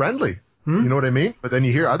friendly. You know what I mean? But then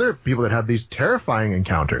you hear other people that have these terrifying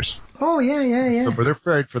encounters. Oh, yeah. Where they're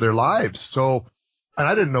afraid for their lives. So, and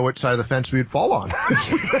I didn't know which side of the fence we'd fall on.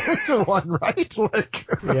 The one, right?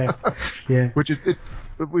 Yeah. Which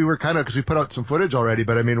we were kind of, because we put out some footage already,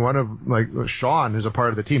 but I mean, one of Sean, who's a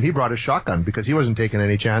part of the team, he brought his shotgun because he wasn't taking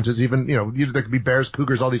any chances. Even, there could be bears,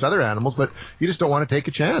 cougars, all these other animals, but you just don't want to take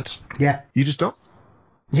a chance. Yeah. You just don't.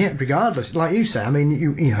 Yeah, regardless. Like you say, I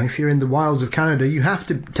mean, if you're in the wilds of Canada, you have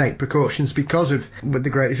to take precautions because of, with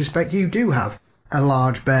the greatest respect, you do have a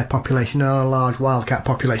large bear population and a large wildcat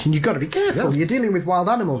population. You've got to be careful. Yeah. You're dealing with wild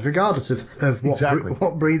animals, regardless of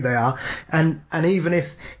what breed they are. And even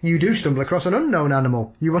if you do stumble across an unknown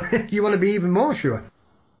animal, you want to be even more sure.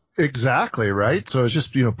 Exactly, right? So it's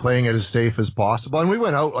just, playing it as safe as possible. And we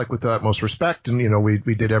went out with the utmost respect, and,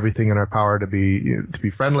 we did everything in our power to be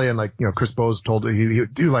friendly. And Chris Bowes told he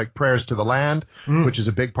would do prayers to the land, which is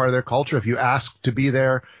a big part of their culture. If you ask to be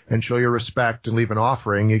there and show your respect and leave an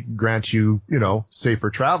offering, it grants you, safer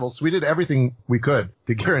travel. So we did everything we could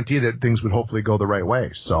to guarantee that things would hopefully go the right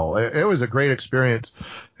way. So it was a great experience,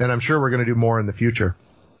 and I'm sure we're going to do more in the future.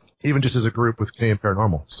 even just as a group with Canadian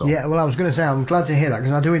Paranormal. So yeah, well, I was going to say, I'm glad to hear that,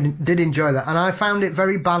 because I did enjoy that. And I found it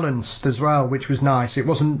very balanced as well, which was nice. It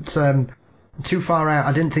wasn't too far out.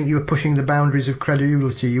 I didn't think you were pushing the boundaries of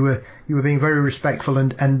credibility. You were being very respectful,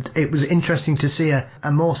 and it was interesting to see a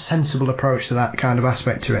more sensible approach to that kind of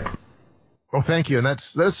aspect to it. Well, thank you. And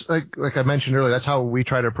that's like I mentioned earlier, that's how we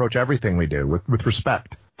try to approach everything we do, with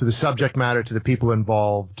respect to the subject matter, to the people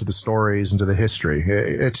involved, to the stories, and to the history.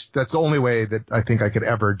 That's the only way that I think I could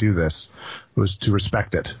ever do this, was to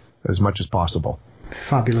respect it as much as possible.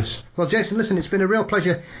 Fabulous. Well, Jason, listen, it's been a real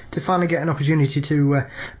pleasure to finally get an opportunity to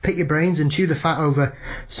pick your brains and chew the fat over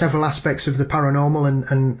several aspects of the paranormal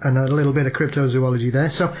and a little bit of cryptozoology there.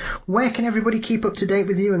 So where can everybody keep up to date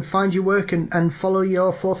with you and find your work and follow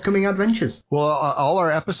your forthcoming adventures? Well, all our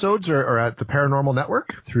episodes are at the Paranormal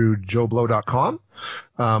Network through joeblow.com.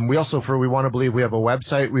 We also, for We Want to Believe, we have a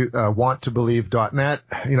website, wanttobelieve.net.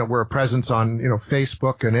 We're a presence on,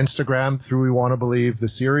 Facebook and Instagram through We Want to Believe, the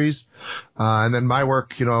series. And then my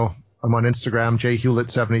work, I'm on Instagram,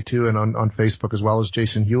 jhewlett72, and on Facebook as well as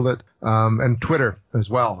Jason Hewlett, and Twitter as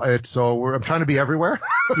well. I'm trying to be everywhere,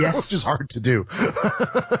 yes, which is hard to do,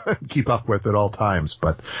 keep up with at all times.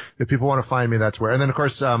 But if people want to find me, that's where. And then, of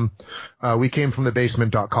course, we came from the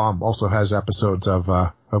basement.com also has episodes of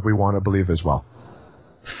We Want to Believe as well.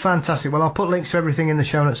 Fantastic. Well, I'll put links to everything in the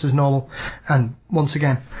show notes as normal. And once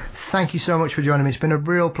again, thank you so much for joining me. It's been a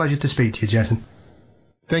real pleasure to speak to you, Jason.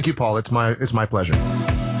 Thank you, Paul. It's my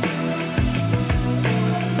pleasure.